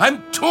Black.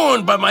 I'm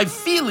torn by my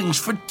feelings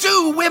for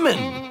two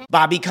women.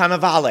 Bobby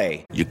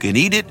Cannavale. You can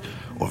eat it,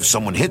 or if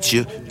someone hits you,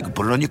 you can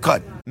put it on your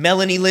cut.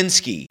 Melanie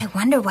Linsky. I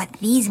wonder what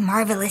these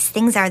marvelous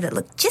things are that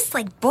look just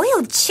like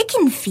boiled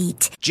chicken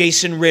feet.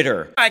 Jason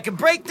Ritter. I can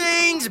break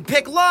things and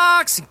pick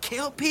locks and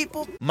kill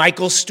people.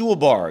 Michael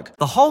Stuhlbarg.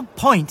 The whole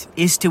point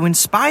is to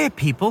inspire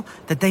people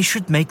that they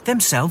should make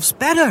themselves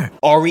better.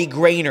 Ari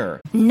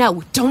Grainer.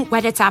 No, don't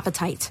whet its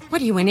appetite.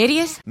 What are you, an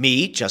idiot?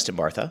 Me, Justin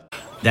Bartha.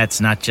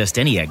 That's not just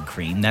any egg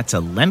cream, that's a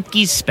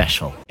Lemke's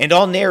special. And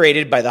all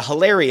narrated by the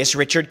hilarious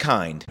Richard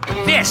Kind.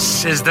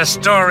 This is the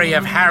story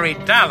of Harry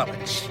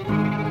Dalowitz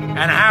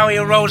and how he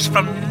rose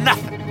from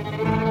nothing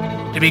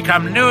to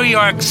become New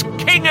York's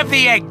King of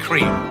the Egg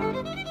Cream.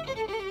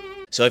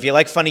 So if you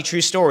like funny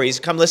true stories,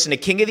 come listen to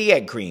King of the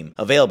Egg Cream,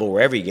 available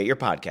wherever you get your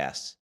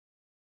podcasts.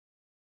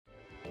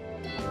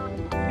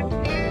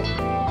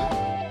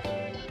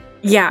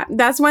 Yeah,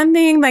 that's one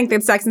thing like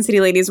that Sex and City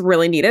ladies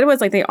really needed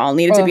was like they all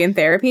needed to be in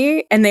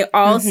therapy and they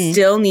all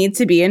still need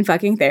to be in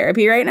fucking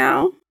therapy right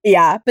now.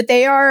 Yeah, but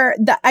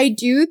I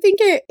do think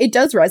it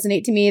does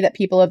resonate to me that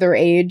people of their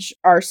age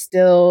are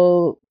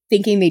still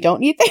thinking they don't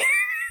need therapy.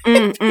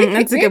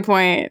 That's a good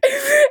point.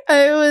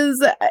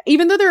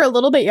 Even though they're a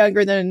little bit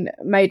younger than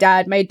my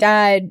dad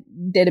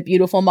did a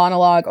beautiful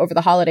monologue over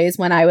the holidays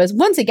when I was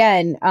once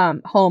again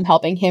home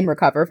helping him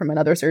recover from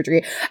another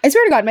surgery. I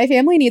swear to God, my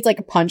family needs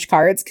like punch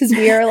cards because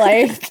we are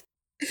like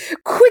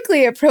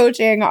quickly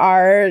approaching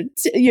our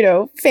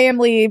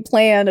family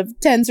plan of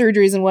 10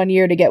 surgeries in 1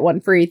 year to get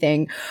one free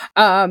thing.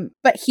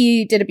 But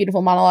he did a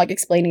beautiful monologue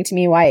explaining to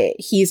me why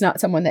he's not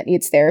someone that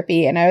needs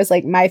therapy. And I was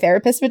like, my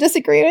therapist would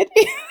disagree with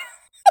you.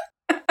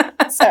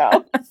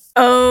 So,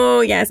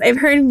 oh yes, I've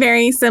heard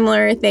very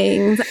similar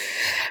things.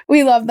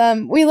 We love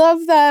them.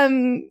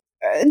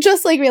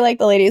 Just like we like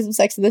the ladies of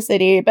Sex and the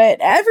City, but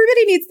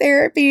everybody needs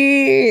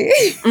therapy.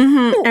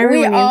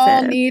 We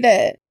all need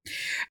it.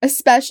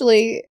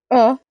 Especially,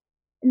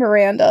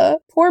 Miranda.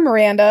 Poor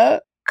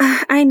Miranda.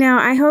 I know.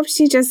 I hope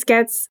she just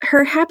gets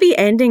her happy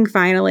ending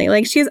finally.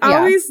 Like she's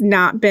always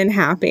not been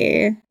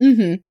happy.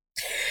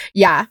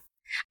 Yeah.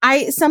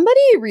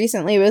 Somebody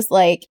recently was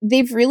like,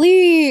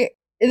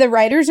 the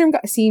writers room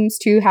seems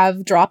to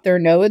have dropped their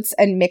notes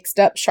and mixed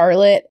up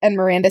Charlotte and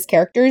Miranda's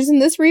characters in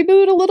this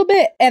reboot a little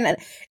bit. And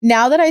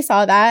now that I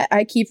saw that,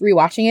 I keep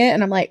rewatching it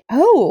and I'm like,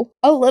 oh,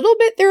 a little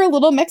bit, they're a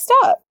little mixed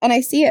up. And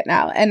I see it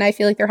now. And I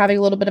feel like they're having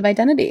a little bit of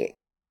identity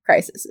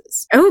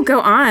crises. Oh,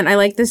 go on. I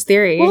like this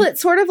theory. Well, it's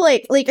sort of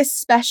like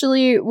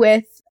especially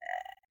with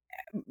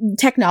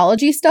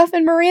technology stuff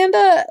in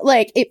Miranda,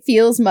 like it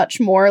feels much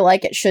more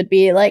like it should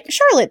be like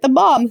Charlotte, the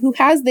mom who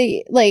has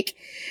the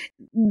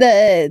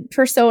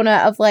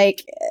persona of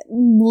like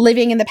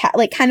living in the past,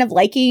 like kind of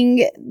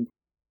liking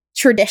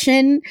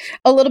tradition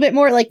a little bit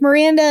more. Like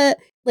Miranda,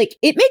 like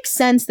it makes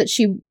sense that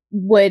she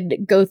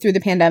would go through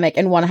the pandemic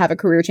and want to have a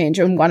career change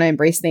and want to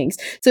embrace things.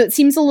 So it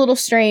seems a little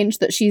strange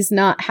that she's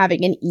not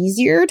having an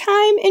easier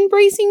time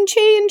embracing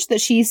change,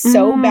 that she's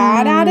so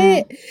bad at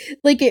it.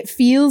 Like it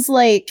feels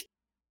like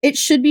it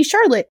should be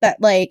Charlotte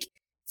that like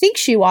thinks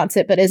she wants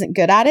it but isn't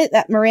good at it.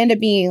 That Miranda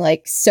being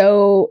like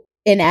so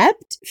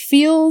inept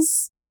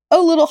feels a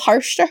little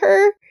harsh to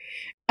her.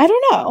 I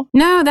don't know.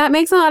 No, that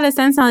makes a lot of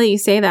sense now that you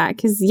say that.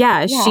 Because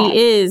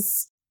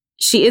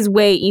she is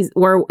way easy,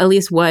 or at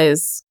least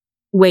was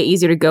way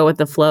easier to go with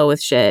the flow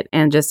with shit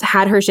and just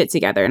had her shit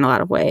together in a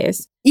lot of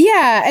ways.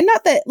 Yeah. And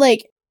not that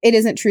like it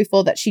isn't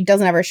truthful that she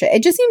doesn't have her shit.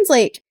 It just seems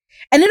like,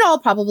 and it all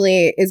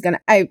probably is going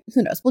to,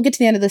 who knows, we'll get to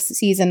the end of this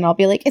season and I'll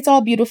be like, it's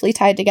all beautifully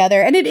tied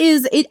together. And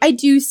I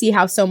do see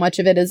how so much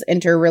of it is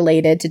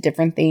interrelated to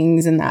different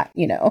things, and that,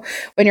 you know,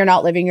 when you're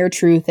not living your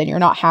truth and you're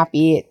not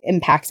happy, it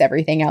impacts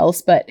everything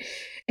else. But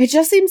it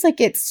just seems like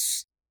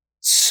it's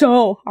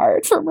so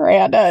hard for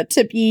Miranda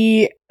to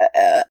be,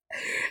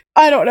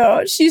 I don't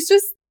know. She's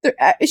just,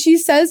 she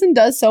says and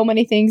does so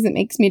many things that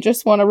makes me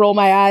just want to roll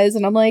my eyes.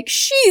 And I'm like,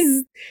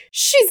 is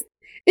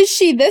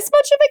she this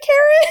much of a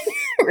Karen?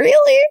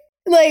 Really?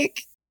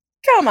 Like,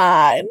 come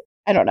on.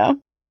 I don't know.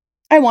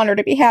 I want her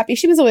to be happy.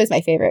 She was always my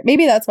favorite.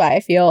 Maybe that's why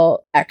I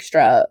feel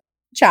extra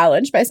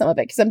challenged by some of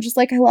it, because I'm just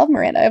like, I love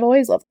Miranda. I've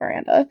always loved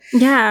Miranda.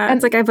 Yeah. And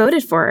it's like, I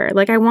voted for her.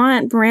 Like, I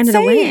want Miranda to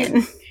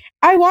win.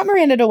 I want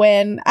Miranda to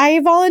win.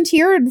 I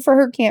volunteered for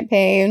her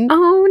campaign.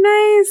 Oh,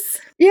 nice.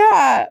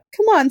 Yeah.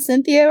 Come on,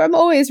 Cynthia. I'm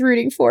always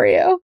rooting for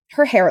you.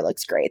 Her hair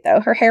looks great,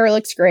 though. Her hair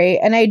looks great.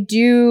 And I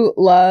do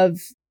love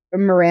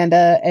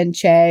Miranda and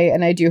Che,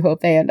 and I do hope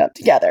they end up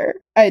together.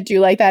 I do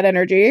like that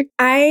energy.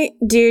 I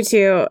do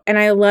too. And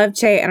I love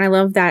Che, and I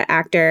love that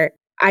actor.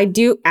 I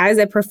do, as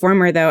a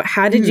performer, though.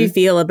 How did you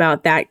feel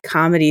about that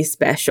comedy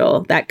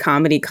special, that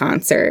comedy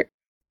concert?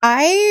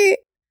 Sarah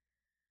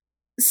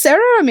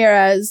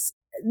Ramirez,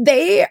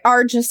 they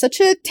are just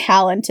such a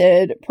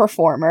talented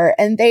performer,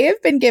 and they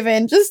have been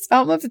given just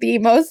some of the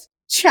most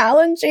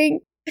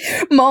challenging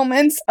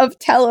moments of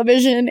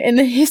television in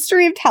the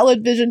history of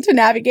television to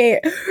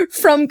navigate,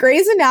 from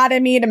Grey's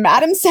Anatomy to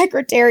Madam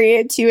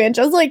Secretary to, and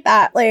just like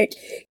that. Like,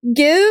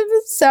 give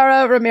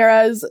Sarah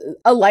Ramirez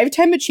a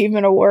Lifetime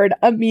Achievement Award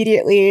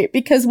immediately,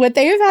 because what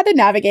they have had to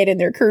navigate in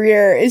their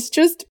career is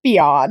just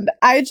beyond.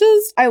 I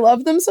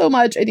love them so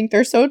much. I think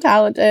they're so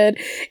talented,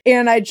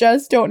 and I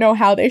just don't know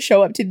how they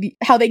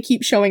how they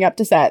keep showing up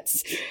to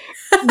sets.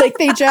 Like,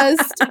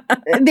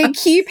 they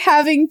keep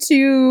having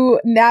to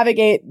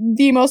navigate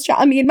the most,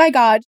 I mean, my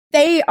God,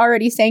 they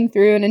already sang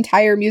through an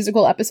entire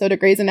musical episode of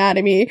Grey's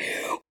Anatomy,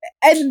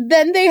 and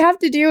then they have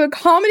to do a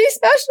comedy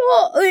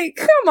special. Like,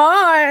 come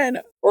on.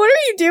 What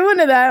are you doing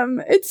to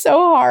them? It's so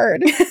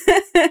hard.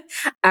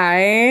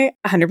 I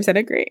 100%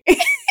 agree.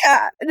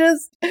 Yeah,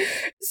 just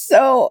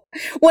so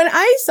when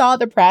I saw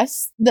the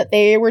press that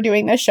they were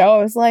doing this show,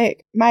 I was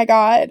like, my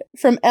God,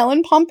 from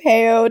Ellen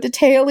Pompeo to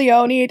Téa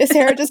Leoni to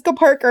Sarah Jessica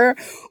Parker,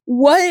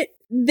 what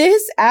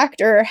this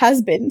actor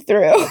has been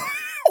through.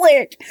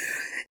 Like,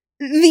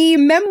 the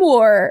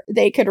memoir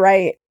they could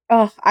write.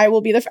 I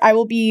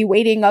will be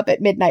waiting up at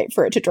midnight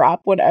for it to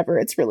drop whenever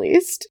it's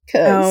released.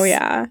 Oh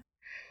yeah.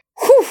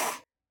 Whew.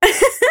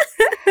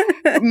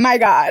 My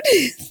God.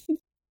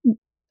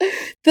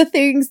 The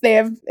things they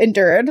have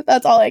endured,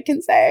 that's all I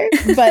can say.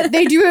 But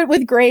they do it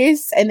with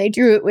grace, and they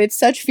do it with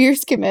such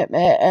fierce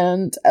commitment,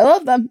 and I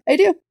love them. I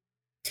do.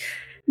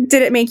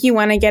 Did it make you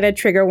want to get a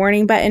trigger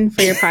warning button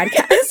for your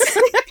podcast?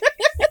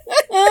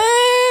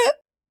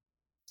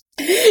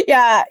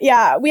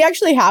 Yeah, we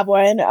actually have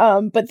one,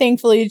 but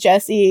thankfully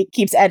Jesse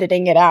keeps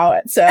editing it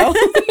out, so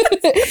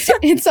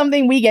it's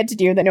something we get to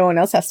do that no one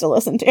else has to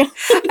listen to.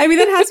 I mean,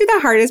 that has to be the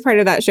hardest part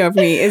of that show for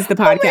me, is the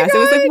podcast. It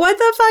was like, what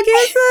the fuck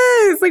is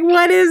this? Like,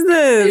 what is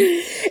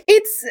this?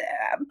 It's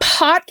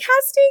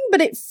podcasting,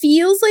 but it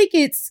feels like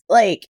it's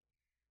like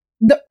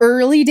the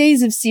early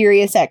days of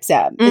Sirius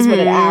XM is what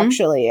it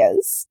actually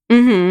is.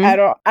 I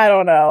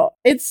don't know.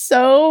 It's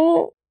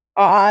so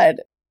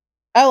odd.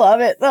 I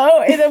love it,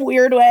 though, in a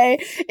weird way.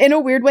 In a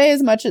weird way,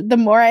 the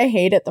more I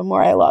hate it, the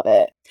more I love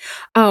it.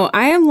 Oh,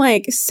 I am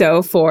like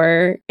so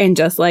for and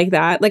just like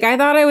that. Like, I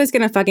thought I was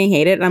going to fucking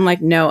hate it. And I'm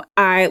like, no,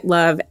 I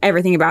love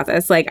everything about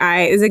this. Like,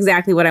 is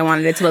exactly what I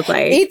wanted it to look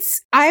like. It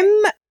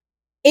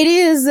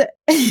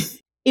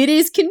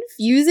is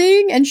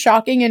confusing and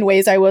shocking in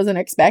ways I wasn't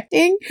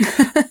expecting.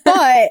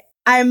 But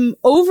I'm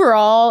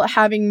overall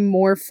having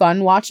more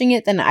fun watching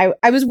it than I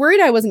was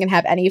worried I wasn't going to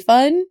have any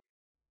fun.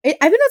 I've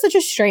been on such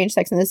a strange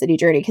Sex and the City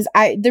journey, because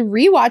the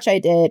rewatch I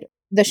did,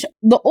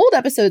 the old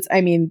episodes,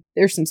 I mean,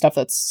 there's some stuff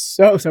that's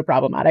so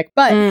problematic,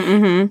 but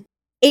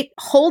it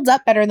holds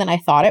up better than I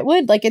thought it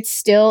would. Like, it's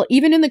still,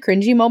 even in the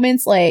cringy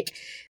moments, like,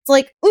 it's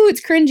like, ooh,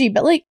 it's cringy,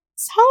 but like,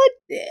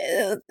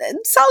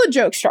 solid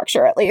joke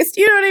structure, at least.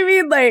 You know what I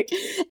mean? Like,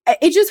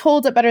 it just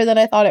holds up better than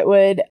I thought it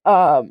would.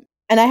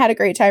 And I had a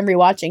great time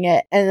rewatching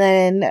it. And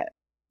then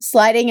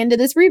sliding into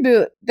this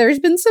reboot, there's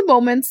been some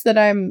moments that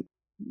I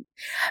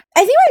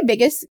think my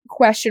biggest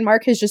question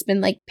mark has just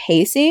been like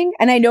pacing.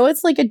 And I know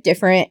it's like a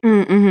different,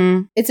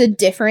 it's a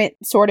different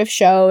sort of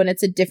show, and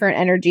it's a different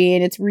energy,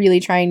 and it's really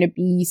trying to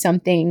be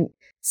something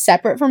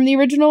separate from the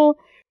original.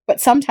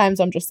 But sometimes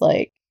I'm just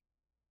like,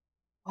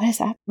 what is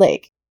that?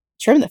 Like,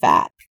 trim the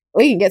fat.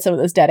 We can get some of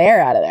this dead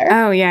air out of there.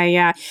 Oh,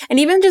 yeah. And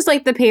even just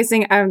like the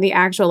pacing of the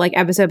actual like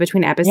episode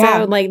between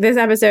episode, like this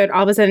episode,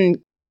 all of a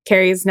sudden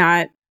Carrie's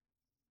not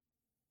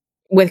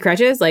with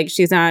crutches. Like,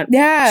 she's not,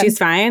 she's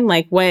fine.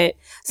 Like, what?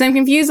 So I'm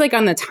confused, like,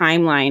 on the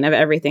timeline of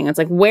everything. It's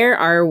like, where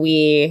are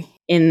we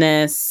in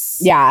this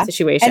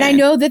situation. And I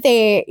know that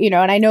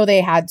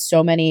they had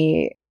so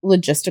many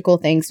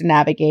logistical things to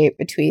navigate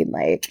between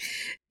like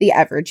the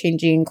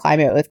ever-changing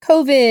climate with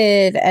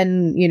COVID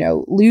and, you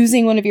know,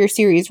 losing one of your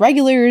series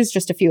regulars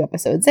just a few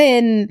episodes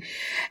in.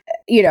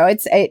 You know,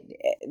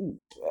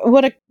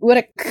 what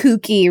a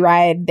kooky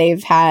ride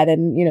they've had,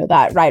 and you know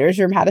that writer's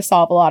room had to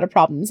solve a lot of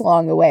problems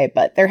along the way,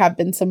 but there have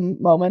been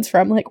some moments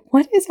where I'm like,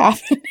 what is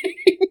happening?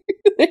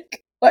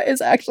 Like, what is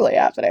actually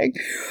happening?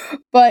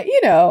 But you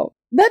know,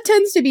 that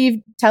tends to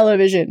be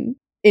television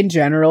in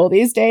general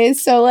these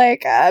days, so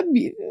like that's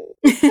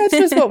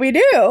just what we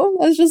do.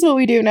 That's just what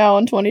we do now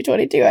in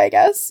 2022, I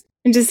guess.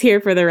 I'm just here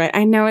for the ride.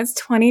 I know it's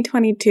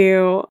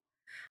 2022.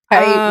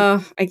 I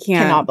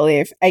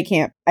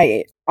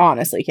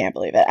honestly can't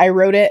believe it. I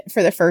wrote it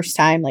for the first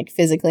time, like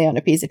physically on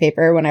a piece of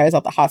paper when I was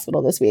at the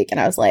hospital this week. And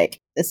I was like,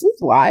 this is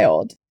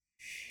wild.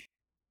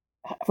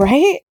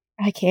 Right?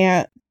 I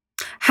can't.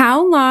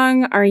 How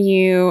long are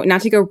you,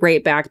 not to go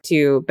right back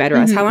to bed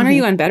rest, how long are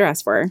you on bed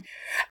rest for?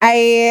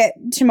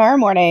 Tomorrow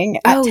morning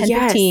at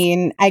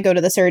 10:15, I go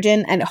to the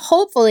surgeon, and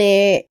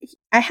hopefully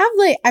I have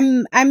like,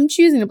 I'm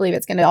choosing to believe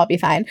it's going to all be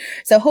fine.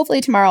 So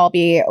hopefully tomorrow I'll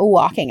be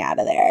walking out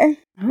of there.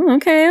 Oh,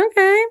 okay.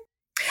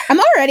 I'm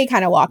already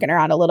kind of walking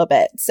around a little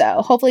bit.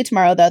 So hopefully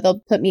tomorrow, though, they'll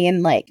put me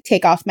in, like,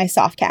 take off my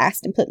soft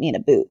cast and put me in a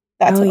boot.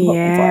 That's what I'm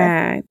hoping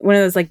for. One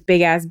of those, like,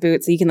 big-ass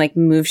boots that you can, like,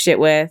 move shit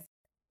with.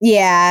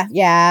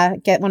 Yeah.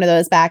 Get one of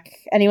those back.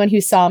 Anyone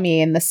who saw me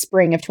in the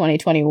spring of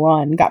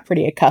 2021 got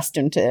pretty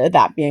accustomed to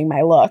that being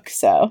my look,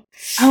 so.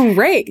 Oh,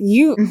 right.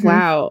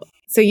 Wow.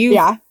 So you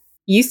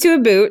used to a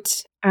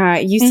boot,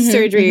 used to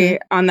surgery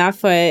on that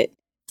foot.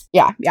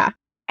 Yeah.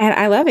 And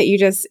I love it.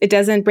 It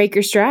doesn't break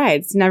your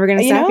stride. It's never going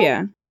to stop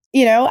you.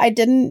 You know, I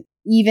didn't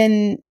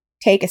even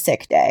take a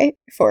sick day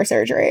for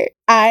surgery.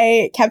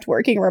 I kept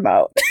working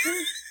remote.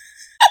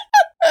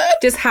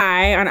 Just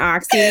high on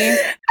oxy.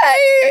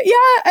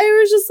 I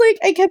was just like,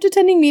 I kept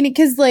attending meetings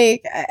because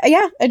like,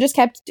 I just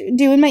kept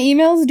doing my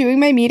emails, doing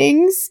my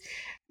meetings.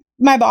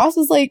 My boss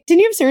was like, didn't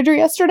you have surgery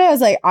yesterday? I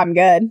was like, I'm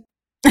good.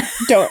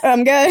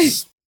 I'm good.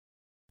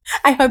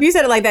 I hope you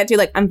said it like that too.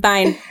 Like, I'm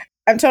fine.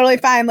 I'm totally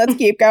fine. Let's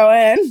keep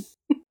going.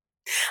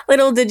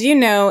 Little did you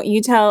know,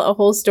 you tell a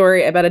whole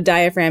story about a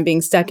diaphragm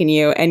being stuck in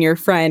you and your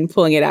friend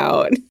pulling it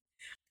out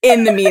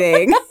in the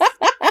meeting.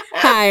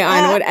 High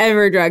on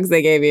whatever drugs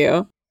they gave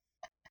you.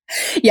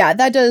 Yeah,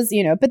 that does,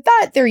 you know, but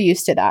that they're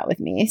used to that with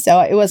me.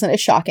 So it wasn't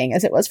as shocking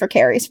as it was for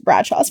Carrie's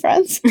Bradshaw's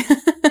friends.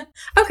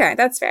 Okay,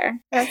 that's fair.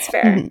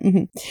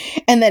 And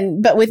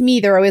then, but with me,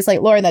 they're always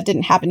like, Lauren, that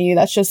didn't happen to you.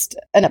 That's just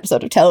an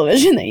episode of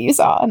television that you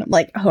saw. And I'm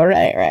like, oh,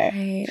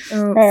 right.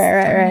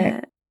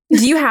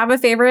 Do you have a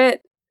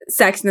favorite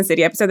Sex and the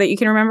City episode that you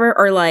can remember,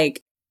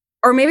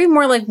 or maybe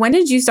more like when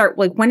did you start,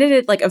 like when did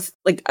it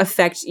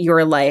affect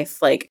your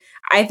life? Like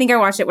I think I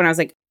watched it when I was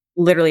like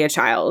literally a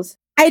child.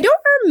 I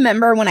don't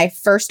remember when I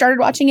first started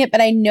watching it, but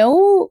I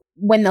know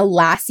when the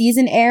last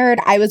season aired,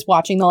 I was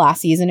watching the last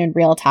season in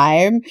real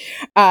time.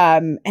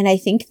 And I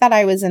think that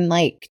I was in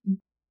like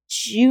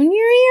junior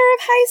year of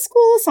high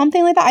school,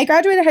 something like that. I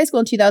graduated high school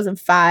in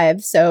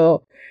 2005,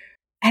 so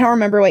I don't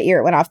remember what year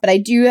it went off, but I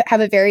do have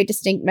a very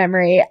distinct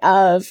memory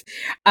of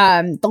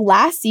the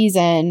last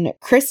season.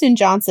 Kristen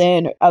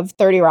Johnson of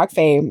 30 Rock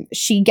fame,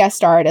 she guest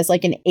starred as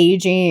like an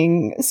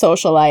aging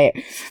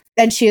socialite.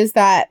 And she has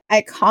that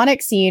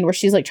iconic scene where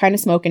she's like trying to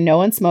smoke and no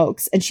one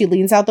smokes. And she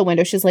leans out the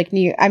window. She's like,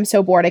 I'm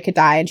so bored I could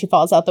die. And she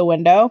falls out the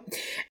window.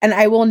 And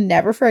I will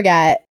never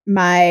forget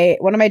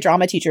one of my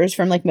drama teachers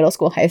from like middle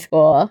school, high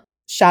school.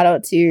 Shout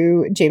out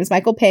to James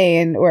Michael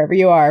Payne, wherever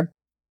you are.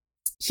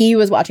 He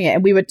was watching it,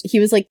 and he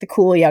was like the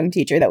cool young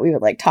teacher that we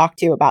would like talk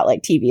to about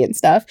like TV and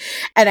stuff.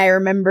 And I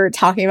remember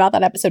talking about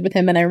that episode with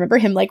him, and I remember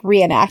him like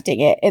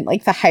reenacting it in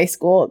like the high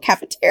school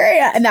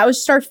cafeteria. And that was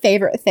just our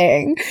favorite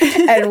thing.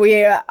 And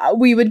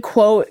we would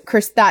quote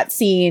that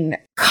scene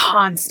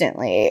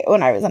constantly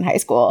when I was in high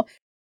school.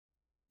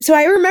 So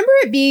I remember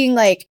it being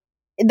like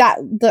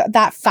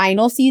that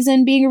final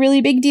season being a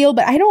really big deal,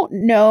 but I don't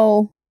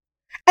know.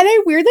 And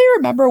I weirdly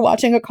remember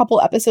watching a couple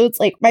episodes,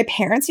 like my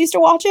parents used to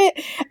watch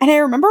it. And I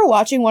remember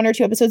watching 1 or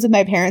 2 episodes with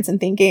my parents and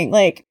thinking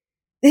like,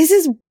 this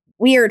is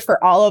weird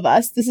for all of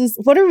us.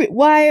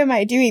 Why am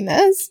I doing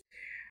this?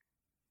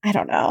 I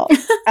don't know.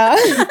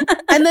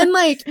 And then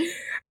like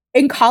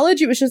in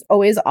college, it was just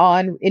always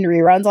on in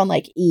reruns on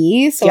like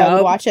E. So I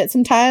would watch it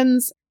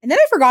sometimes. And then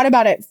I forgot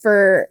about it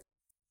for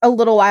a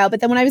little while. But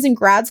then when I was in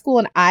grad school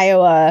in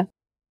Iowa,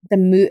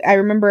 I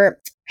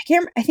remember, I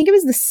can't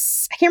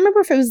remember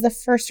if it was the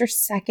first or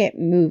second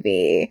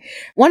movie.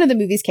 One of the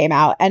movies came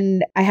out,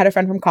 and I had a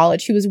friend from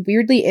college who was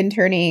weirdly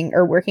interning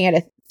or working at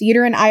a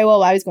theater in Iowa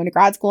while I was going to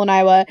grad school in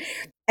Iowa.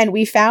 And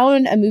we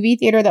found a movie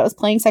theater that was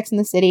playing Sex and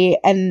the City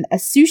and a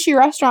sushi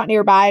restaurant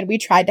nearby. And we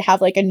tried to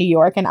have like a New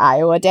York and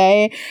Iowa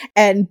day.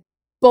 And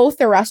both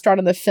the restaurant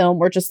and the film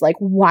were just like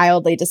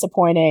wildly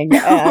disappointing.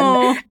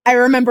 And I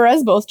remember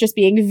us both just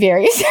being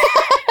very sad.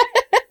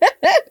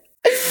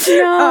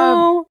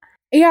 No.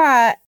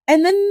 Yeah.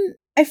 And then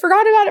I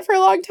forgot about it for a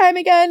long time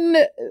again.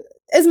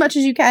 as much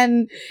as you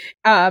can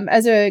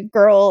as a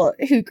girl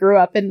who grew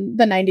up in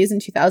the 90s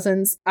and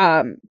 2000s.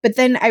 But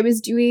then I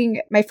was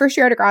doing my first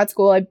year out of grad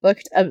school. I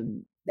booked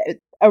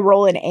a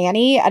role in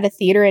Annie at a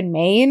theater in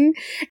Maine,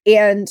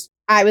 and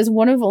I was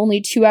one of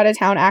only 2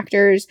 out-of-town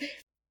actors.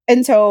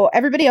 And so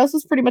everybody else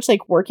was pretty much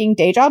like working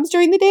day jobs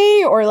during the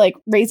day or like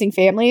raising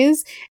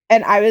families.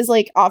 And I was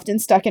like often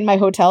stuck in my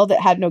hotel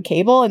that had no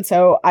cable. And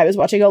so I was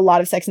watching a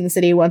lot of Sex and the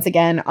City once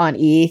again on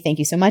E. Thank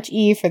you so much,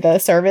 E, for the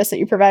service that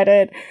you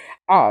provided.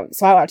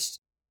 So I watched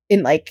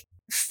in like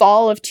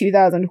fall of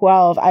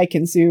 2012. I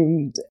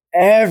consumed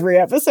every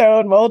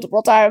episode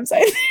multiple times.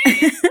 I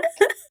think.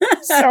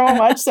 So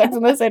much Sex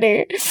and the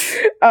City.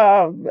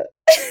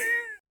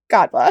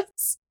 God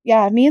bless.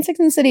 Yeah, me and Sex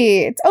and the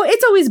City.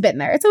 It's always been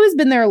there. It's always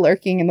been there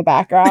lurking in the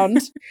background.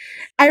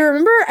 I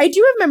remember, I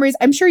do have memories.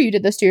 I'm sure you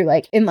did this too.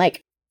 Like in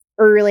like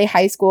early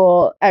high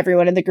school,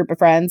 everyone in the group of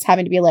friends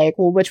having to be like,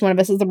 well, which one of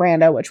us is the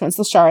Miranda? Which one's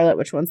the Charlotte?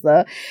 Which one's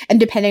the... And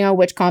depending on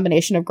which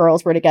combination of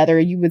girls were together,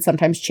 you would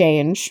sometimes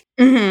change.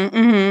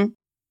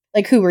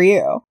 Like, who were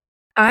you?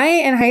 I,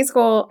 in high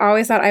school,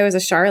 always thought I was a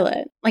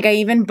Charlotte. Like, I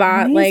even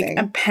bought, like,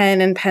 a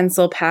pen and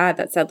pencil pad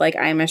that said, like,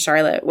 I'm a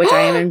Charlotte, which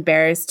I am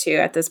embarrassed to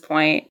at this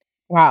point.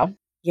 Wow.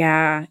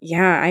 Yeah.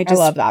 I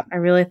love that. I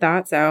really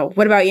thought so.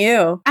 What about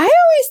you? I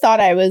always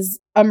thought I was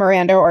a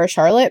Miranda or a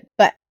Charlotte,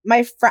 but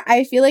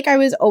I feel like I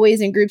was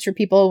always in groups where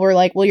people were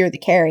like, well, you're the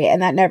Carrie,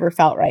 and that never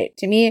felt right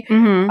to me.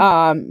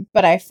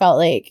 But I felt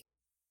like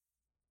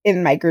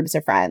in my groups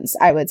of friends,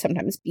 I would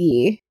sometimes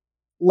be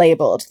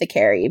labeled the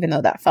Carrie, even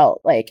though that felt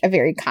like a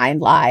very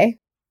kind lie.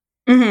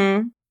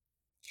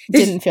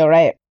 Didn't feel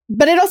right.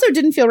 But it also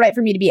didn't feel right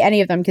for me to be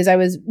any of them because I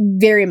was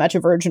very much a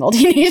virginal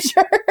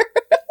teenager.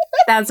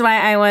 That's why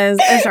I was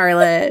a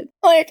Charlotte.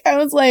 Like, I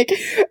was like,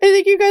 I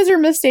think you guys are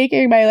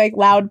mistaking my like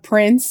loud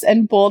prince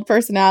and bold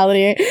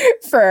personality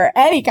for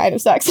any kind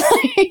of sex.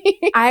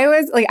 I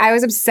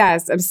was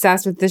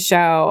obsessed with the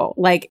show.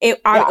 Like it,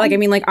 like, I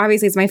mean, like,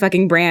 obviously it's my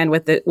fucking brand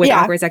with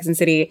Awkward Sex and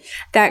City,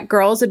 that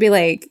girls would be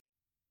like,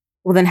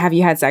 well, then have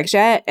you had sex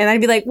yet? And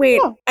I'd be like,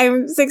 wait,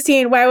 I'm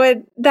 16. Why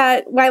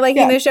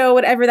liking the show,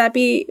 whatever that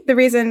be the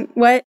reason,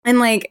 what? And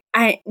like,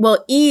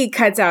 E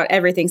cuts out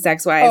everything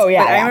sex-wise. Oh,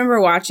 yeah. But I remember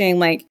watching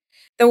like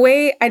the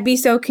way I'd be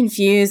so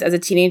confused as a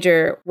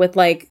teenager with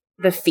like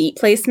the feet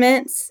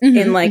placements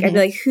and like, I'd be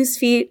like, whose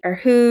feet are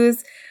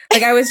whose?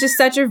 Like, I was just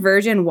such a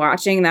virgin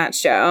watching that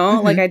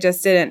show. Like, I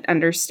just didn't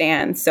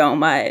understand so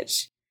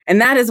much. And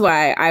that is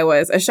why I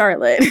was a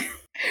Charlotte.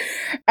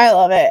 I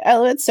love it. I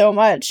love it so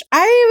much.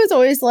 I was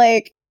always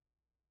like,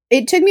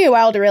 it took me a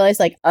while to realize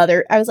like I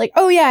was like,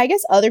 oh yeah, I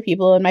guess other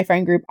people in my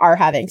friend group are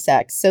having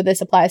sex. So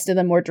this applies to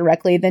them more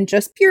directly than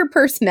just pure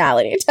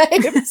personality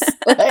types.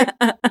 Like,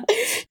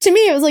 to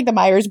me, it was like the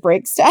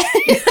Myers-Briggs test.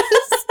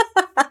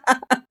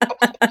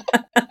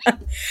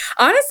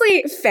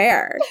 Honestly,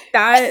 fair.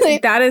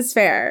 That is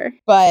fair.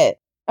 But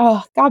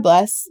oh, God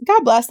bless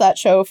that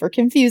show for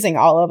confusing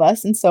all of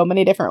us in so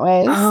many different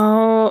ways.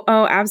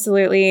 Oh,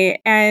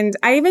 absolutely. And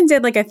I even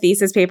did like a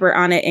thesis paper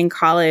on it in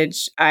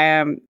college,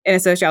 in a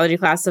sociology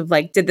class of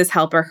like, did this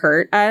help or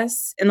hurt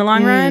us in the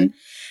long run?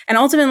 And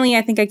ultimately,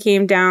 I think I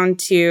came down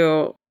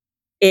to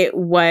it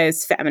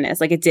was feminist,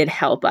 like it did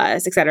help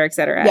us, et cetera, et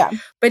cetera. Yeah.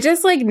 But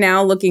just like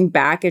now looking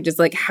back at just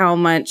like how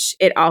much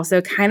it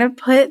also kind of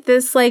put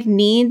this like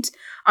need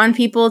on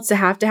people to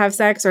have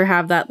sex or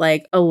have that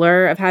like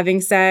allure of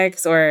having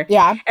sex, or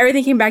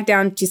everything came back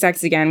down to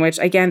sex again, which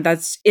again,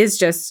 is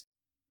just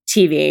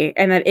TV.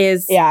 And that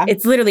is,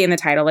 it's literally in the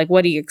title. Like,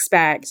 what do you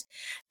expect?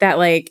 That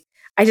like,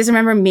 I just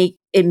remember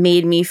it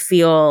made me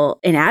feel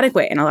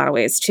inadequate in a lot of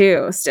ways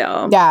too,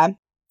 still. Yeah.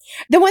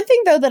 The one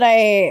thing though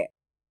that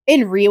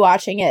in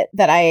rewatching it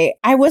that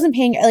I wasn't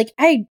paying, like,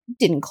 I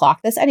didn't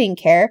clock this. I didn't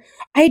care.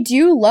 I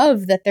do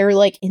love that they're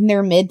like in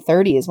their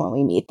mid-30s when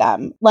we meet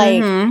them.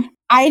 Like,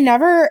 I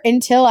never,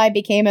 until I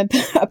became a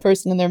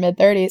person in their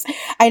mid-30s,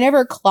 I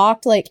never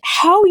clocked like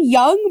how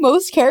young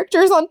most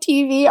characters on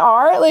TV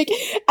are. Like,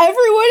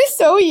 everyone is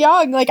so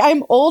young. Like,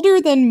 I'm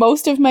older than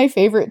most of my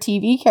favorite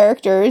TV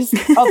characters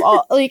of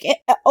all, like,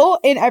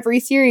 in every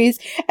series.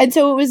 And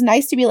so it was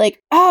nice to be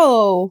like,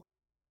 oh,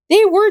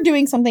 they were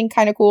doing something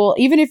kind of cool,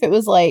 even if it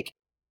was like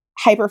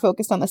hyper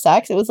focused on the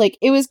sex. It was like,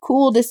 it was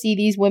cool to see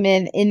these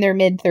women in their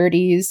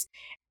mid-30s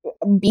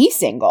be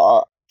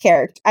single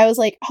character. I was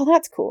like, oh,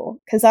 that's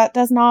cool, because that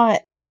does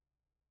not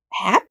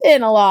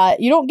happen a lot.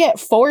 You don't get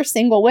 4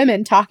 single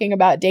women talking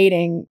about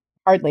dating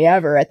hardly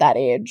ever at that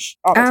age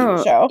on a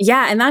TV show.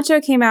 Yeah, and that show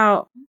came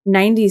out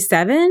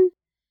 97?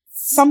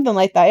 Something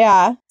like that,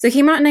 yeah. So it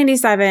came out in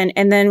 97,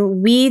 and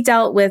then we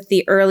dealt with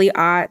the early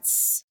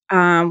aughts,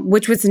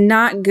 which was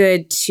not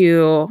good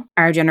to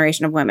our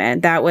generation of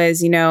women. That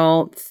was, you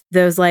know,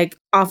 those like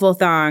awful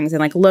thongs and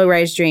like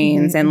low-rise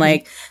jeans and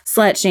like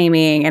slut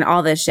shaming and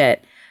all this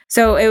shit.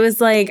 So it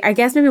was like, I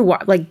guess maybe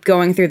like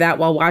going through that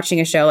while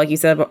watching a show, like you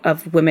said,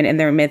 of women in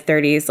their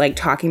mid-30s, like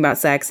talking about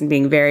sex and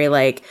being very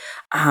like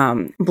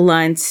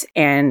blunt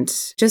and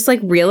just like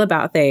real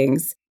about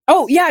things.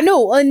 Oh, yeah,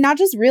 no, not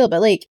just real,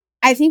 but like,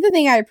 I think the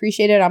thing I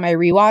appreciated on my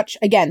rewatch,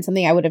 again,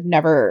 something I would have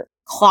never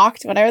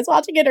clocked when I was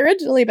watching it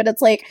originally, but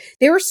it's like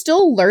they were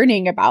still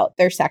learning about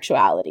their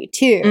sexuality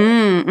too,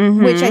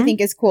 which I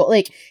think is cool.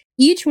 Like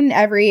each and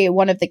every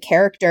one of the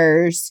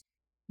characters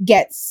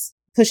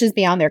pushes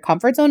beyond their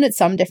comfort zone at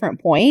some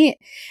different point.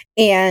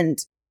 And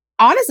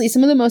honestly,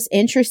 some of the most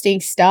interesting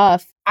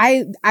stuff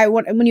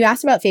when you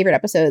asked about favorite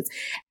episodes,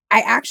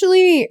 I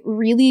actually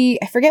really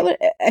I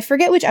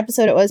forget which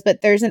episode it was,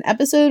 but there's an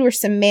episode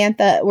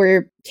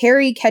where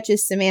Carrie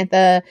catches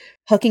Samantha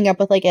hooking up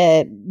with like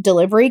a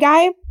delivery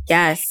guy.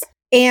 Yes.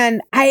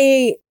 And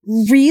I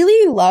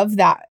really love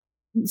that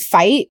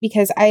fight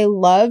because I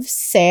love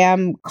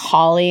Sam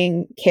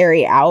calling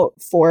Carrie out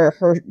for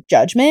her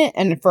judgment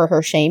and for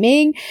her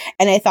shaming.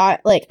 And I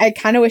thought, like, I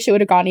kind of wish it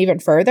would have gone even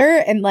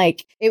further. And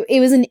like, it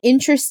was an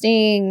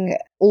interesting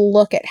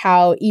look at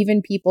how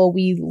even people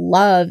we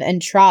love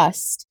and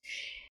trust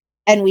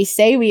and we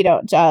say we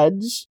don't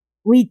judge,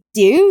 we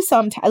do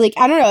sometimes. Like,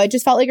 I don't know. It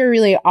just felt like a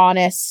really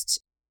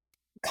honest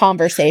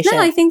conversation.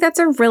 No, I think that's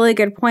a really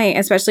good point,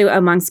 especially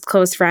amongst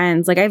close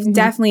friends. Like, I've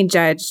definitely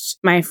judged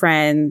my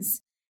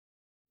friends,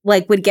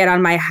 like, would get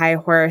on my high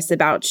horse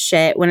about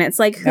shit when it's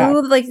like,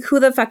 who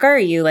the fuck are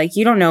you? Like,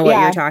 you don't know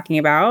what you're talking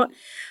about.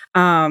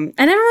 I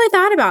never really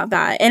thought about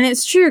that. And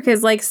it's true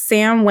because, like,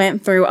 Sam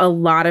went through a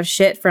lot of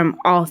shit from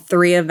all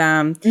three of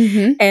them.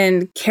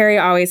 And Carrie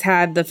always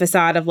had the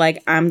facade of,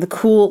 like, I'm the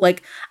cool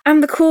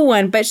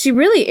one. But she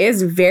really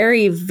is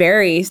very,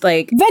 very,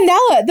 like...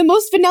 vanilla. The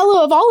most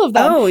vanilla of all of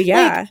them. Oh,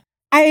 yeah. Like,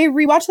 I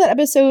rewatched that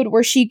episode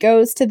where she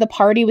goes to the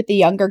party with the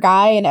younger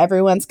guy and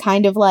everyone's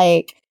kind of,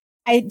 like...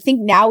 I think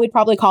now we'd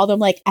probably call them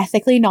like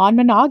ethically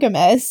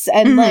non-monogamous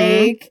and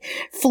like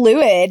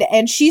fluid.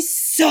 And she's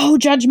so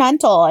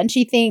judgmental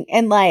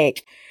and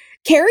like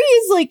Carrie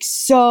is like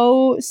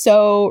so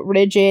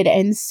rigid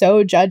and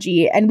so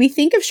judgy. And we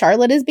think of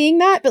Charlotte as being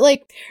that, but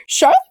like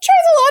Charlotte tries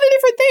a lot of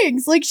different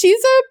things. Like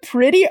she's a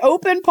pretty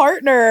open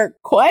partner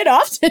quite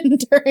often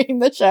during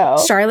the show.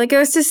 Charlotte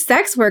goes to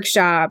sex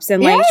workshops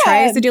and like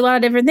tries to do a lot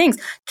of different things.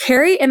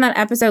 Carrie in that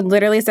episode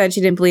literally said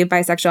she didn't believe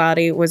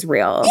bisexuality was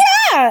real.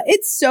 Yeah,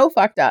 it's so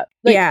fucked up.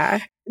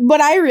 Like,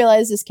 what I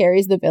realized is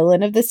Carrie's the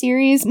villain of the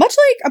series. Much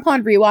like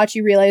upon rewatch,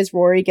 you realize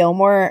Rory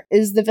Gilmore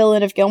is the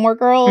villain of Gilmore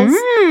Girls.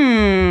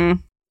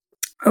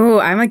 Oh,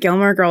 I'm a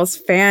Gilmore Girls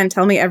fan.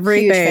 Tell me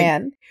everything. Huge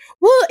fan.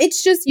 Well,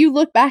 it's just you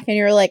look back and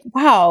you're like,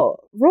 wow,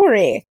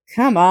 Rory,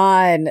 come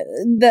on.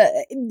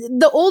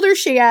 The older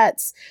she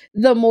gets,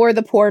 the more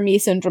the poor me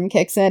syndrome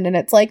kicks in. And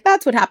it's like,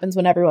 that's what happens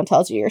when everyone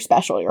tells you you're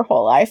special your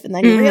whole life. And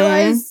then you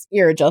realize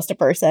you're just a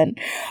person.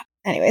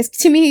 Anyways,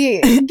 to me,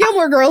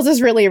 Gilmore Girls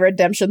is really a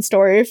redemption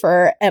story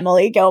for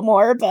Emily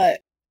Gilmore,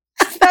 but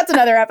that's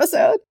another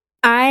episode.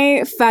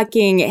 I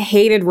fucking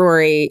hated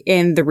Rory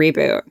in the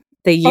reboot.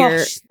 The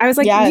year I was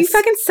like, you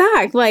fucking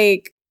suck.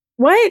 Like,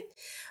 what?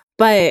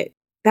 But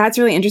that's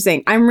really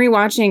interesting. I'm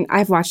rewatching.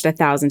 I've watched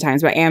 1,000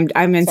 times, but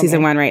I'm in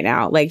season 1 right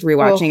now, like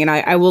rewatching, and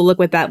I will look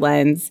with that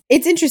lens.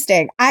 It's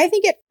interesting. I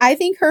think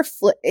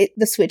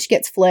the switch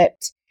gets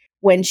flipped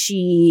when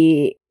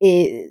she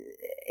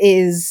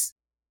is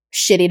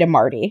shitty to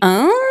Marty.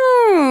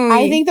 Oh,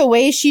 I think the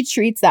way she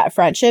treats that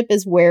friendship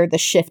is where the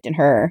shift in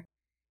her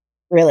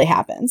really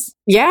happens.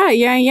 Yeah.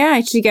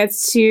 She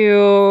gets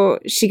to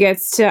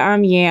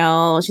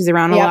Yale. She's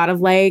around a lot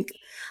of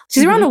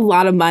she's around a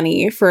lot of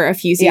money for a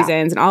few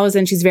seasons, and all of a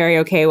sudden she's very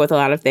okay with a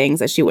lot of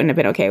things that she wouldn't have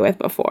been okay with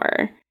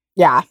before.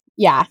 Yeah,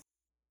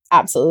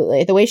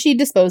 absolutely. The way she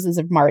disposes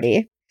of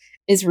Marty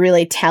is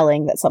really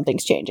telling that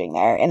something's changing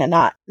there in a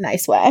not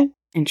nice way.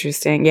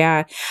 Interesting.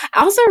 Yeah.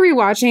 Also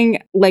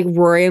rewatching like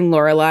Rory and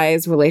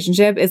Lorelai's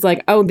relationship is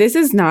like, oh, this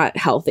is not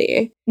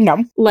healthy.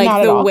 No.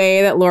 Like the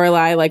way that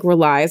Lorelai like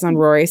relies on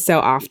Rory so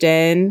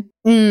often.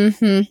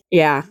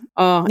 Yeah.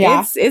 Oh,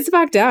 yeah. It's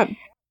fucked up.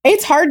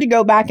 It's hard to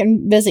go back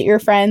and visit your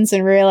friends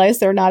and realize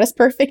they're not as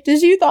perfect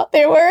as you thought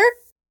they were.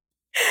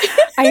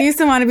 I used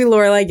to want to be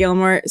Lorelai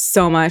Gilmore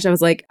so much. I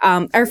was like,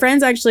 our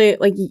friends actually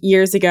like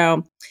years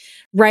ago,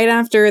 right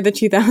after the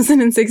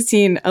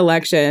 2016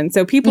 election.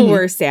 So people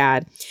were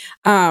sad.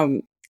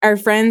 Our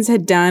friends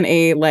had done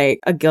a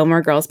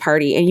Gilmore Girls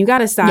party, and you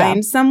got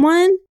assigned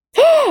someone.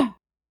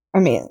 I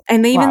mean,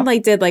 and they even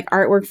like did like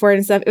artwork for it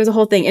and stuff. It was a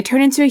whole thing. It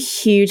turned into a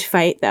huge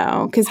fight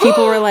though, because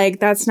people were like,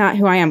 "That's not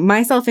who I am,"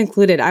 myself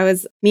included.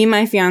 Me and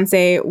my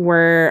fiance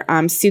were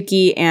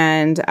Suki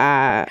and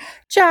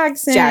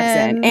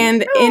Jackson.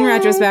 And in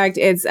retrospect,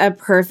 it's a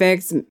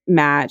perfect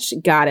match.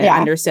 Got it,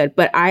 understood.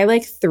 But I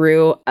like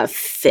threw a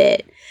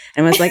fit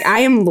and was like, "I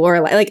am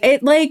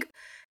Lorelai."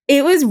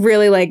 It was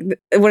really like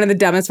one of the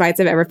dumbest fights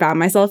I've ever found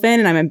myself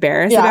in, and I'm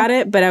embarrassed about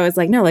it. But I was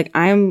like, "No, like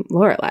I'm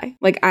Lorelai.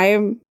 Like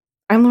I'm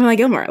Lorelai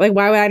Gilmore. Like,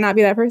 why would I not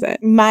be that person?"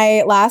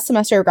 My last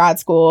semester of grad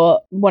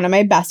school, one of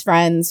my best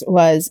friends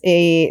was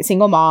a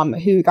single mom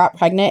who got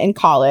pregnant in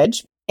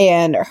college,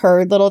 and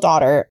her little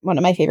daughter, one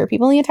of my favorite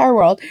people in the entire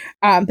world.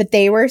 But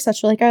they were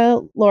such like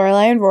a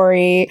Lorelai and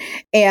Rory,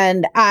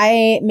 and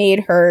I made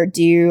her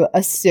do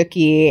a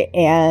Suki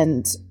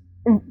and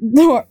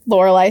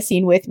Lorelai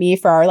scene with me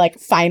for our like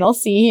final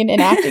scene in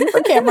acting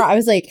for camera. I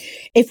was like,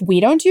 if we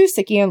don't do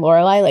Sookie and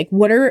Lorelai, like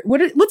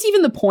what's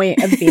even the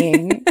point of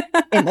being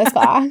in this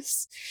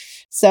class?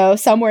 So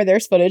somewhere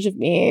there's footage of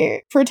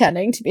me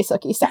pretending to be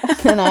Sookie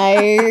stuff, and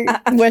I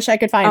wish I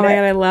could find it. Oh my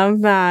God, I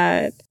love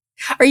that.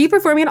 Are you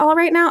performing at all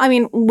right now? I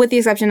mean, with the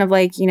exception of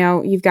like,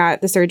 you've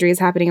got the surgeries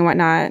happening and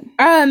whatnot.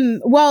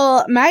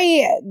 Well,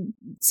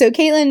 so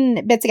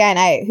Caitlin Bitziga and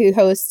I, who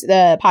host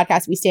the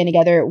podcast We Stand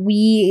Together,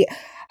 we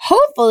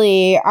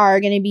hopefully are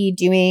going to be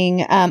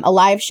doing a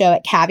live show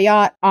at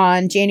Caveat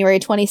on January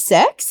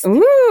 26th.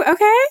 Ooh,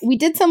 okay. We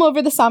did some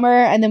over the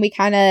summer, and then we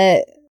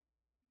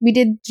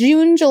did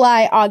June,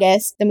 July,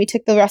 August, then we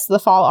took the rest of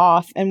the fall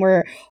off, and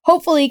we're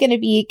hopefully going to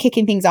be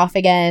kicking things off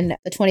again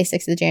the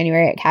 26th of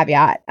January at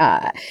Caveat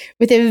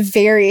with a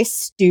very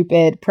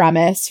stupid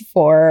premise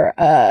for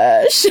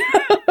a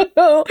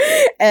show.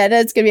 And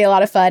it's going to be a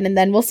lot of fun, and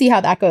then we'll see how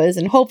that goes,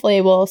 and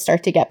hopefully we'll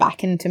start to get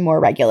back into more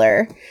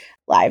regular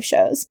live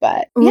shows.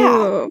 But yeah.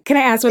 Ooh, can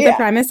I ask what the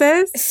premise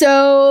is?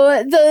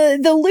 So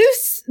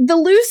the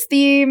loose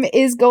theme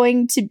is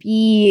going to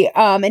be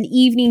an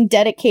evening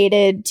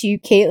dedicated to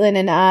Caitlin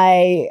and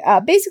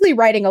I basically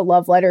writing a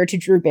love letter to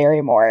Drew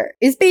Barrymore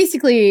is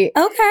basically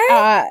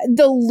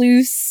the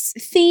loose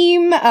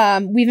theme.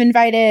 We've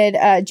invited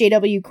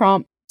JW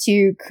Crump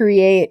to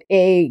create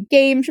a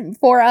game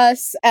for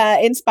us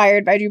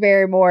inspired by Drew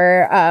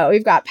Barrymore.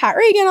 We've got Pat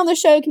Reagan on the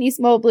show,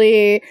 Kenise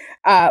Mobley.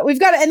 We've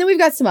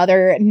got some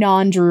other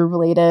non-Drew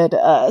related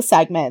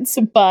segments,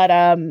 but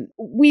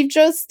we've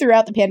just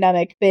throughout the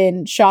pandemic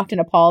been shocked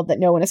and appalled that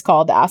no one has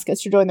called to ask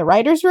us to join the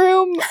writer's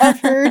room of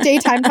her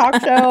daytime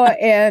talk show,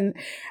 and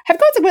have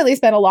consequently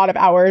spent a lot of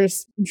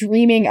hours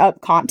dreaming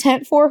up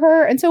content for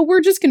her. And so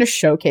we're just going to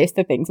showcase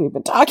the things we've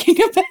been talking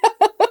about.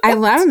 I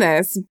love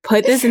this.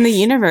 Put this in the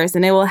universe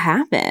and it will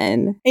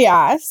happen.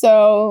 Yeah.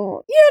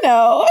 So,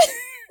 that's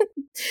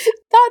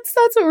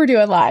what we're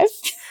doing live.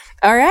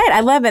 All right. I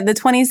love it. The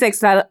 26th,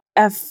 is that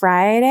a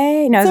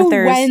Friday? No, it's a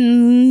Thursday.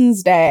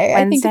 Wednesday.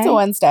 I think it's a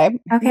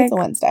Wednesday. Okay. It's a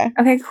Wednesday.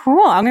 Okay,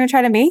 cool. I'm going to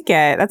try to make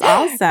it. That's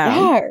awesome.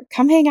 Yeah.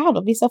 Come hang out.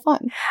 It'll be so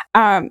fun.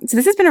 So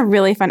this has been a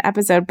really fun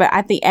episode, but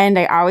at the end,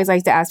 I always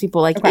like to ask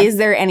people, is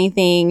there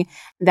anything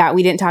that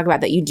we didn't talk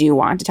about that you do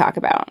want to talk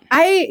about?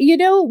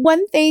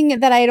 One thing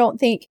that I don't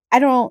think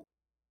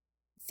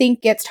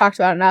gets talked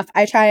about enough.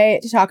 I try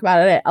to talk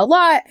about it a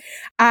lot.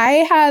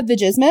 I have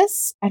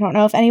vaginismus. I don't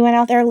know if anyone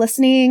out there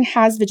listening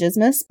has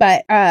vaginismus,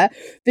 but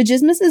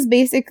vaginismus is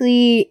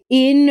basically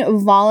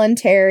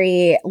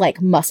involuntary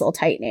muscle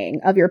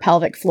tightening of your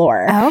pelvic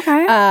floor. Oh,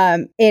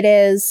 okay.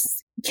 It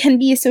can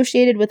be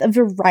associated with a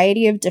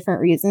variety of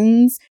different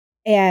reasons,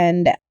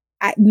 and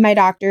my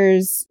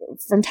doctors,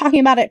 from talking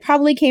about it,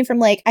 probably came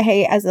from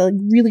as a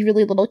really,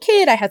 really little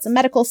kid, I had some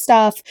medical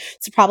stuff.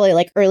 So probably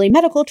early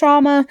medical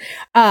trauma.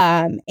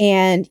 And,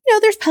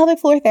 there's pelvic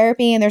floor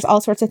therapy and there's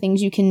all sorts of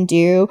things you can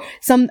do.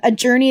 A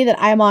journey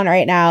that I'm on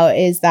right now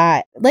is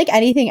that like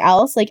anything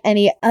else, like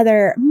any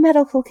other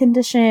medical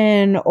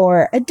condition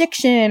or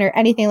addiction or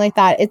anything like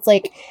that, it's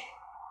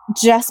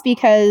just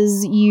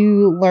because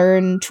you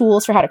learn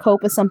tools for how to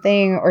cope with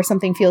something or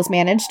something feels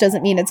managed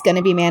doesn't mean it's going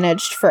to be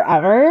managed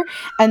forever.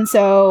 And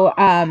so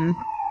on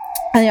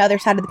the other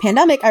side of the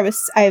pandemic,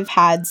 I've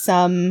had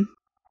some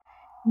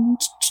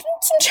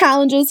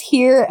challenges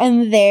here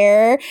and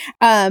there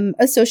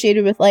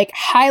associated with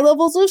high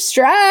levels of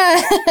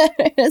stress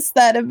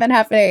that have been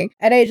happening.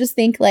 And I just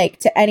think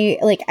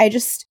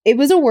it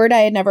was a word I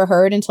had never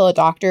heard until a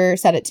doctor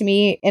said it to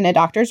me in a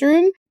doctor's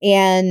room.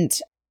 And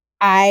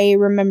I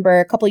remember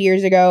a couple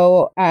years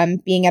ago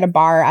being at a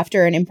bar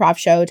after an improv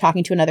show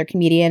talking to another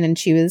comedian, and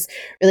she was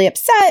really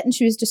upset and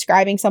she was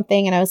describing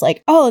something, and I was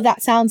like, oh,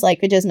 that sounds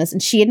like vaginismus,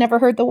 and she had never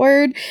heard the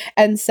word.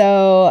 And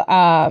so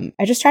I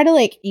just try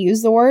to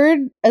use the word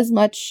as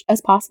much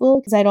as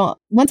possible, because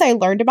once I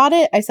learned about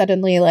it, I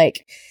suddenly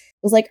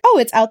was like, oh,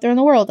 it's out there in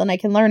the world and I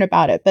can learn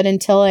about it. But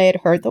until I had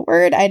heard the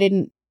word, I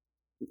didn't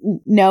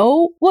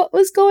know what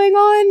was going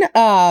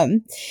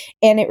on.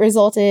 And it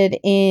resulted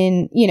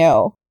in,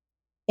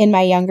 in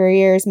my younger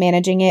years,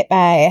 managing it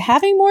by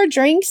having more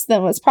drinks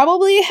than was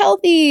probably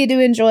healthy to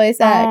enjoy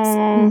sex.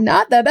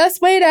 Not the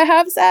best way to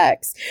have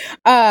sex.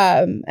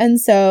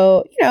 And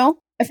so,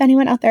 if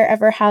anyone out there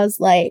ever has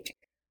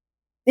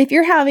if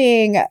you're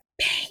having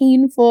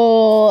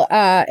painful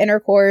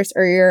intercourse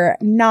or you're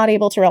not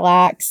able to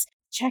relax,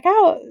 check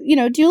out,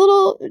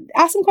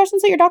 ask some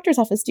questions at your doctor's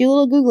office, do a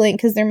little Googling,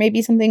 because there may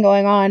be something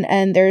going on,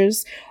 and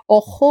there's a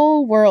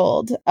whole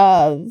world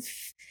of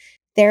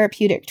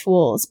therapeutic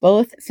tools,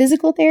 both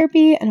physical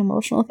therapy and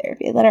emotional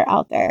therapy, that are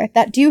out there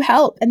that do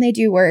help and they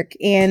do work.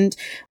 And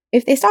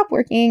if they stop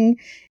working,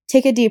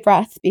 take a deep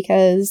breath,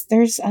 because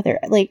there's other,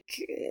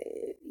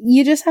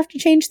 you just have to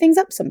change things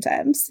up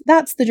sometimes.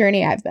 That's the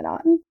journey I've been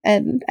on.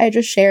 And I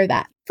just share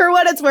that for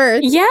what it's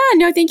worth. Yeah,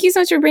 no, thank you so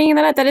much for bringing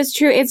that up. That is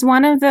true. It's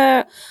one of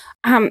the,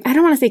 I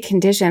don't want to say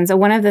conditions, but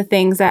one of the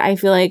things that I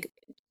feel like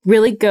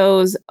really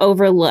goes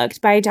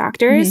overlooked by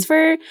doctors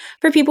for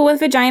people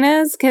with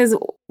vaginas, because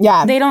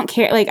they don't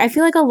care. Like, I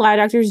feel like a lot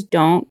of doctors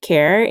don't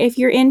care if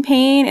you're in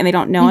pain and they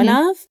don't know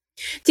enough.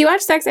 Do you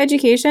watch Sex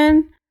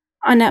Education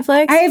on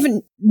Netflix? I have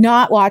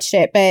not watched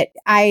it, but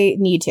I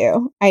need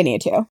to.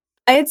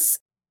 It's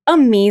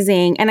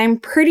amazing. And I'm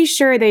pretty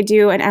sure they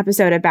do an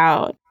episode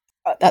about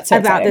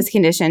this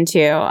condition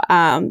too.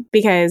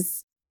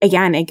 Because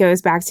again, it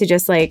goes back to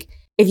just like,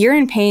 if you're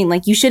in pain,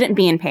 like you shouldn't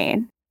be in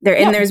pain.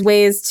 And there's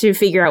ways to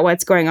figure out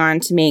what's going on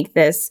to make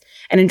this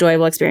an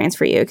enjoyable experience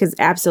for you. Because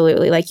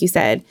absolutely, like you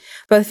said,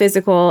 both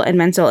physical and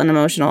mental and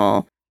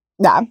emotional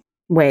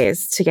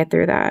ways to get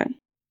through that.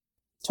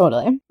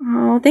 Totally.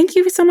 Oh, thank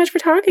you so much for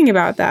talking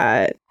about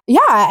that. Yeah,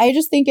 I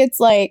just think it's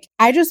like,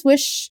 I just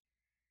wish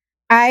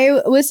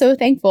I was so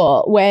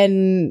thankful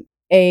when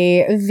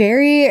a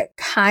very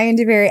kind,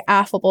 very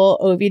affable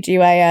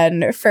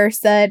OBGYN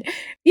first said,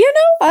 you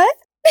know what?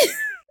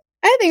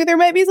 I think there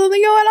might be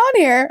something going on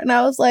here. And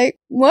I was like,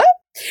 what?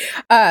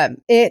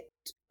 It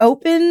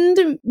opened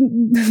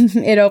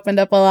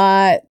up a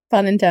lot,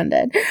 pun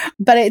intended.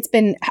 But I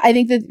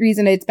think the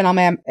reason it's been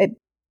on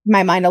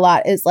my mind a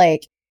lot is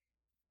like,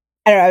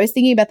 I don't know, I was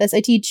thinking about this.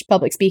 I teach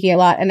public speaking a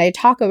lot, and I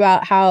talk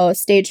about how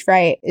stage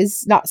fright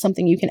is not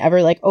something you can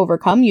ever like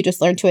overcome. You just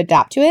learn to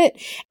adapt to it,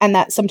 and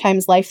that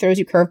sometimes life throws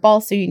you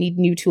curveballs, so you need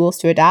new tools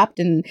to adapt.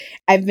 And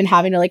I've been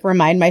having to like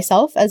remind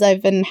myself as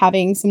I've been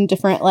having some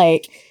different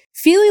like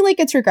feeling like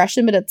it's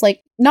regression, but it's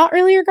like not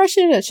really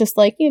regression. It's just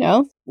like, you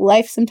know,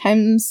 life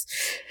sometimes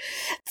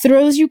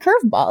throws you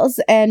curveballs,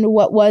 and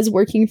what was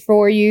working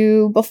for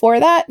you before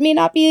that may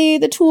not be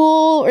the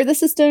tool or the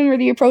system or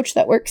the approach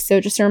that works.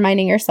 So just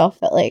reminding yourself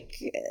that like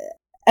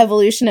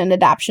evolution and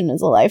adaptation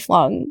is a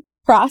lifelong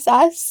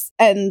process,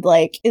 and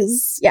like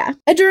is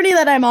a journey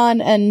that I'm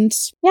on. And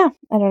I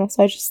don't know.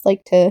 So I just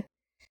like to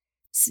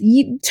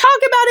talk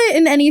about it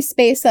in any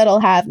space that'll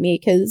have me,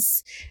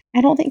 because I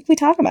don't think we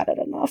talk about it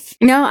enough.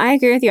 No, I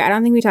agree with you. I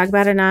don't think we talk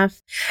about it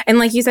enough. And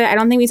like you said, I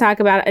don't think we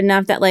talk about it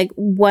enough that like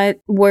what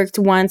worked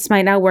once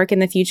might not work in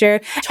the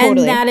future.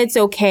 Totally. And that it's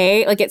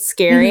okay. Like it's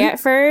scary at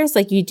first.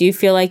 Like you do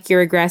feel like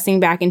you're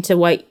regressing back into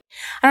what,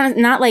 I don't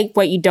know, not like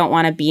what you don't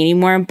want to be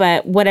anymore,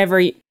 but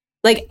whatever.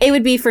 Like it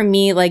would be for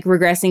me, like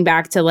regressing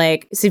back to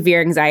like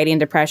severe anxiety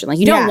and depression. Like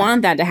you don't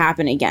want that to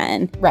happen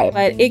again. Right.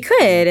 But it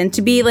could. And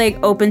to be like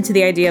open to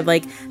the idea of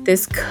like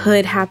this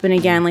could happen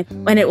again, like,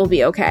 and it will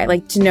be okay.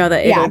 Like to know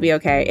that it will be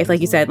okay. If like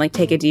you said, like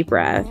take a deep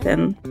breath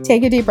and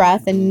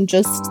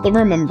just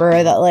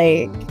remember that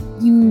like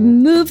you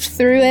moved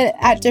through it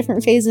at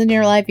different phases in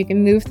your life. You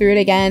can move through it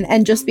again.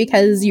 And just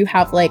because you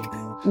have like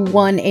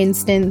one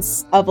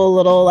instance of a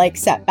little like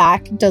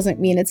setback doesn't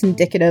mean it's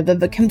indicative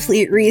of a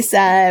complete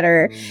reset,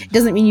 or it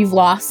doesn't mean you've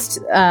lost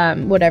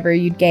whatever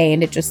you'd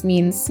gained. It just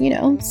means, you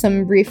know,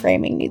 some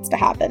reframing needs to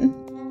happen.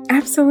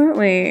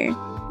 Absolutely.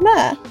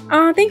 Yeah.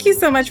 Oh, thank you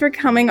so much for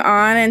coming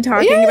on and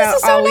talking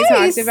about all we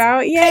talked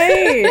about.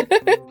 Yay.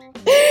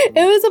 It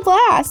was a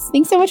blast.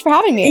 Thanks so much for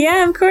having me.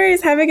 Yeah, of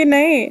course. Have a good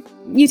night.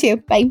 You too.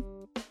 Bye.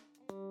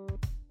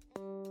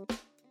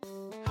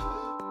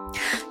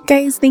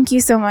 Guys, thank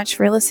you so much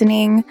for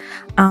listening.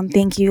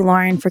 Thank you,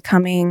 Lauren, for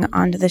coming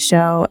onto the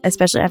show,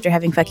 especially after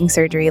having fucking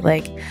surgery.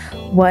 Like,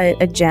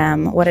 what a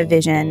gem. What a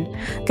vision.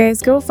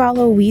 Guys, go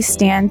follow We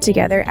Stand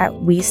Together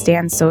at We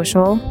Stand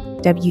Social,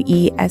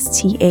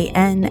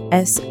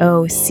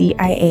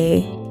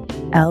 WESTANSOCIAL.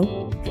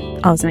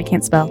 All of a sudden, I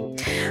can't spell.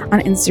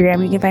 On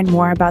Instagram, you can find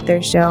more about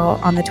their show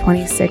on the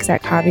 26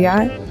 at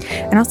Caveat.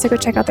 And also go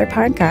check out their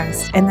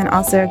podcast. And then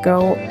also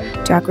go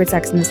to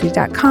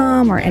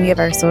awkwardsexinthecity.com or any of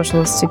our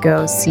socials to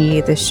go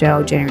see the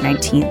show January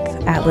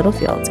 19th at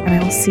Littlefield. And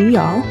I will see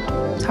y'all,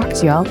 talk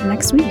to y'all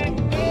next week.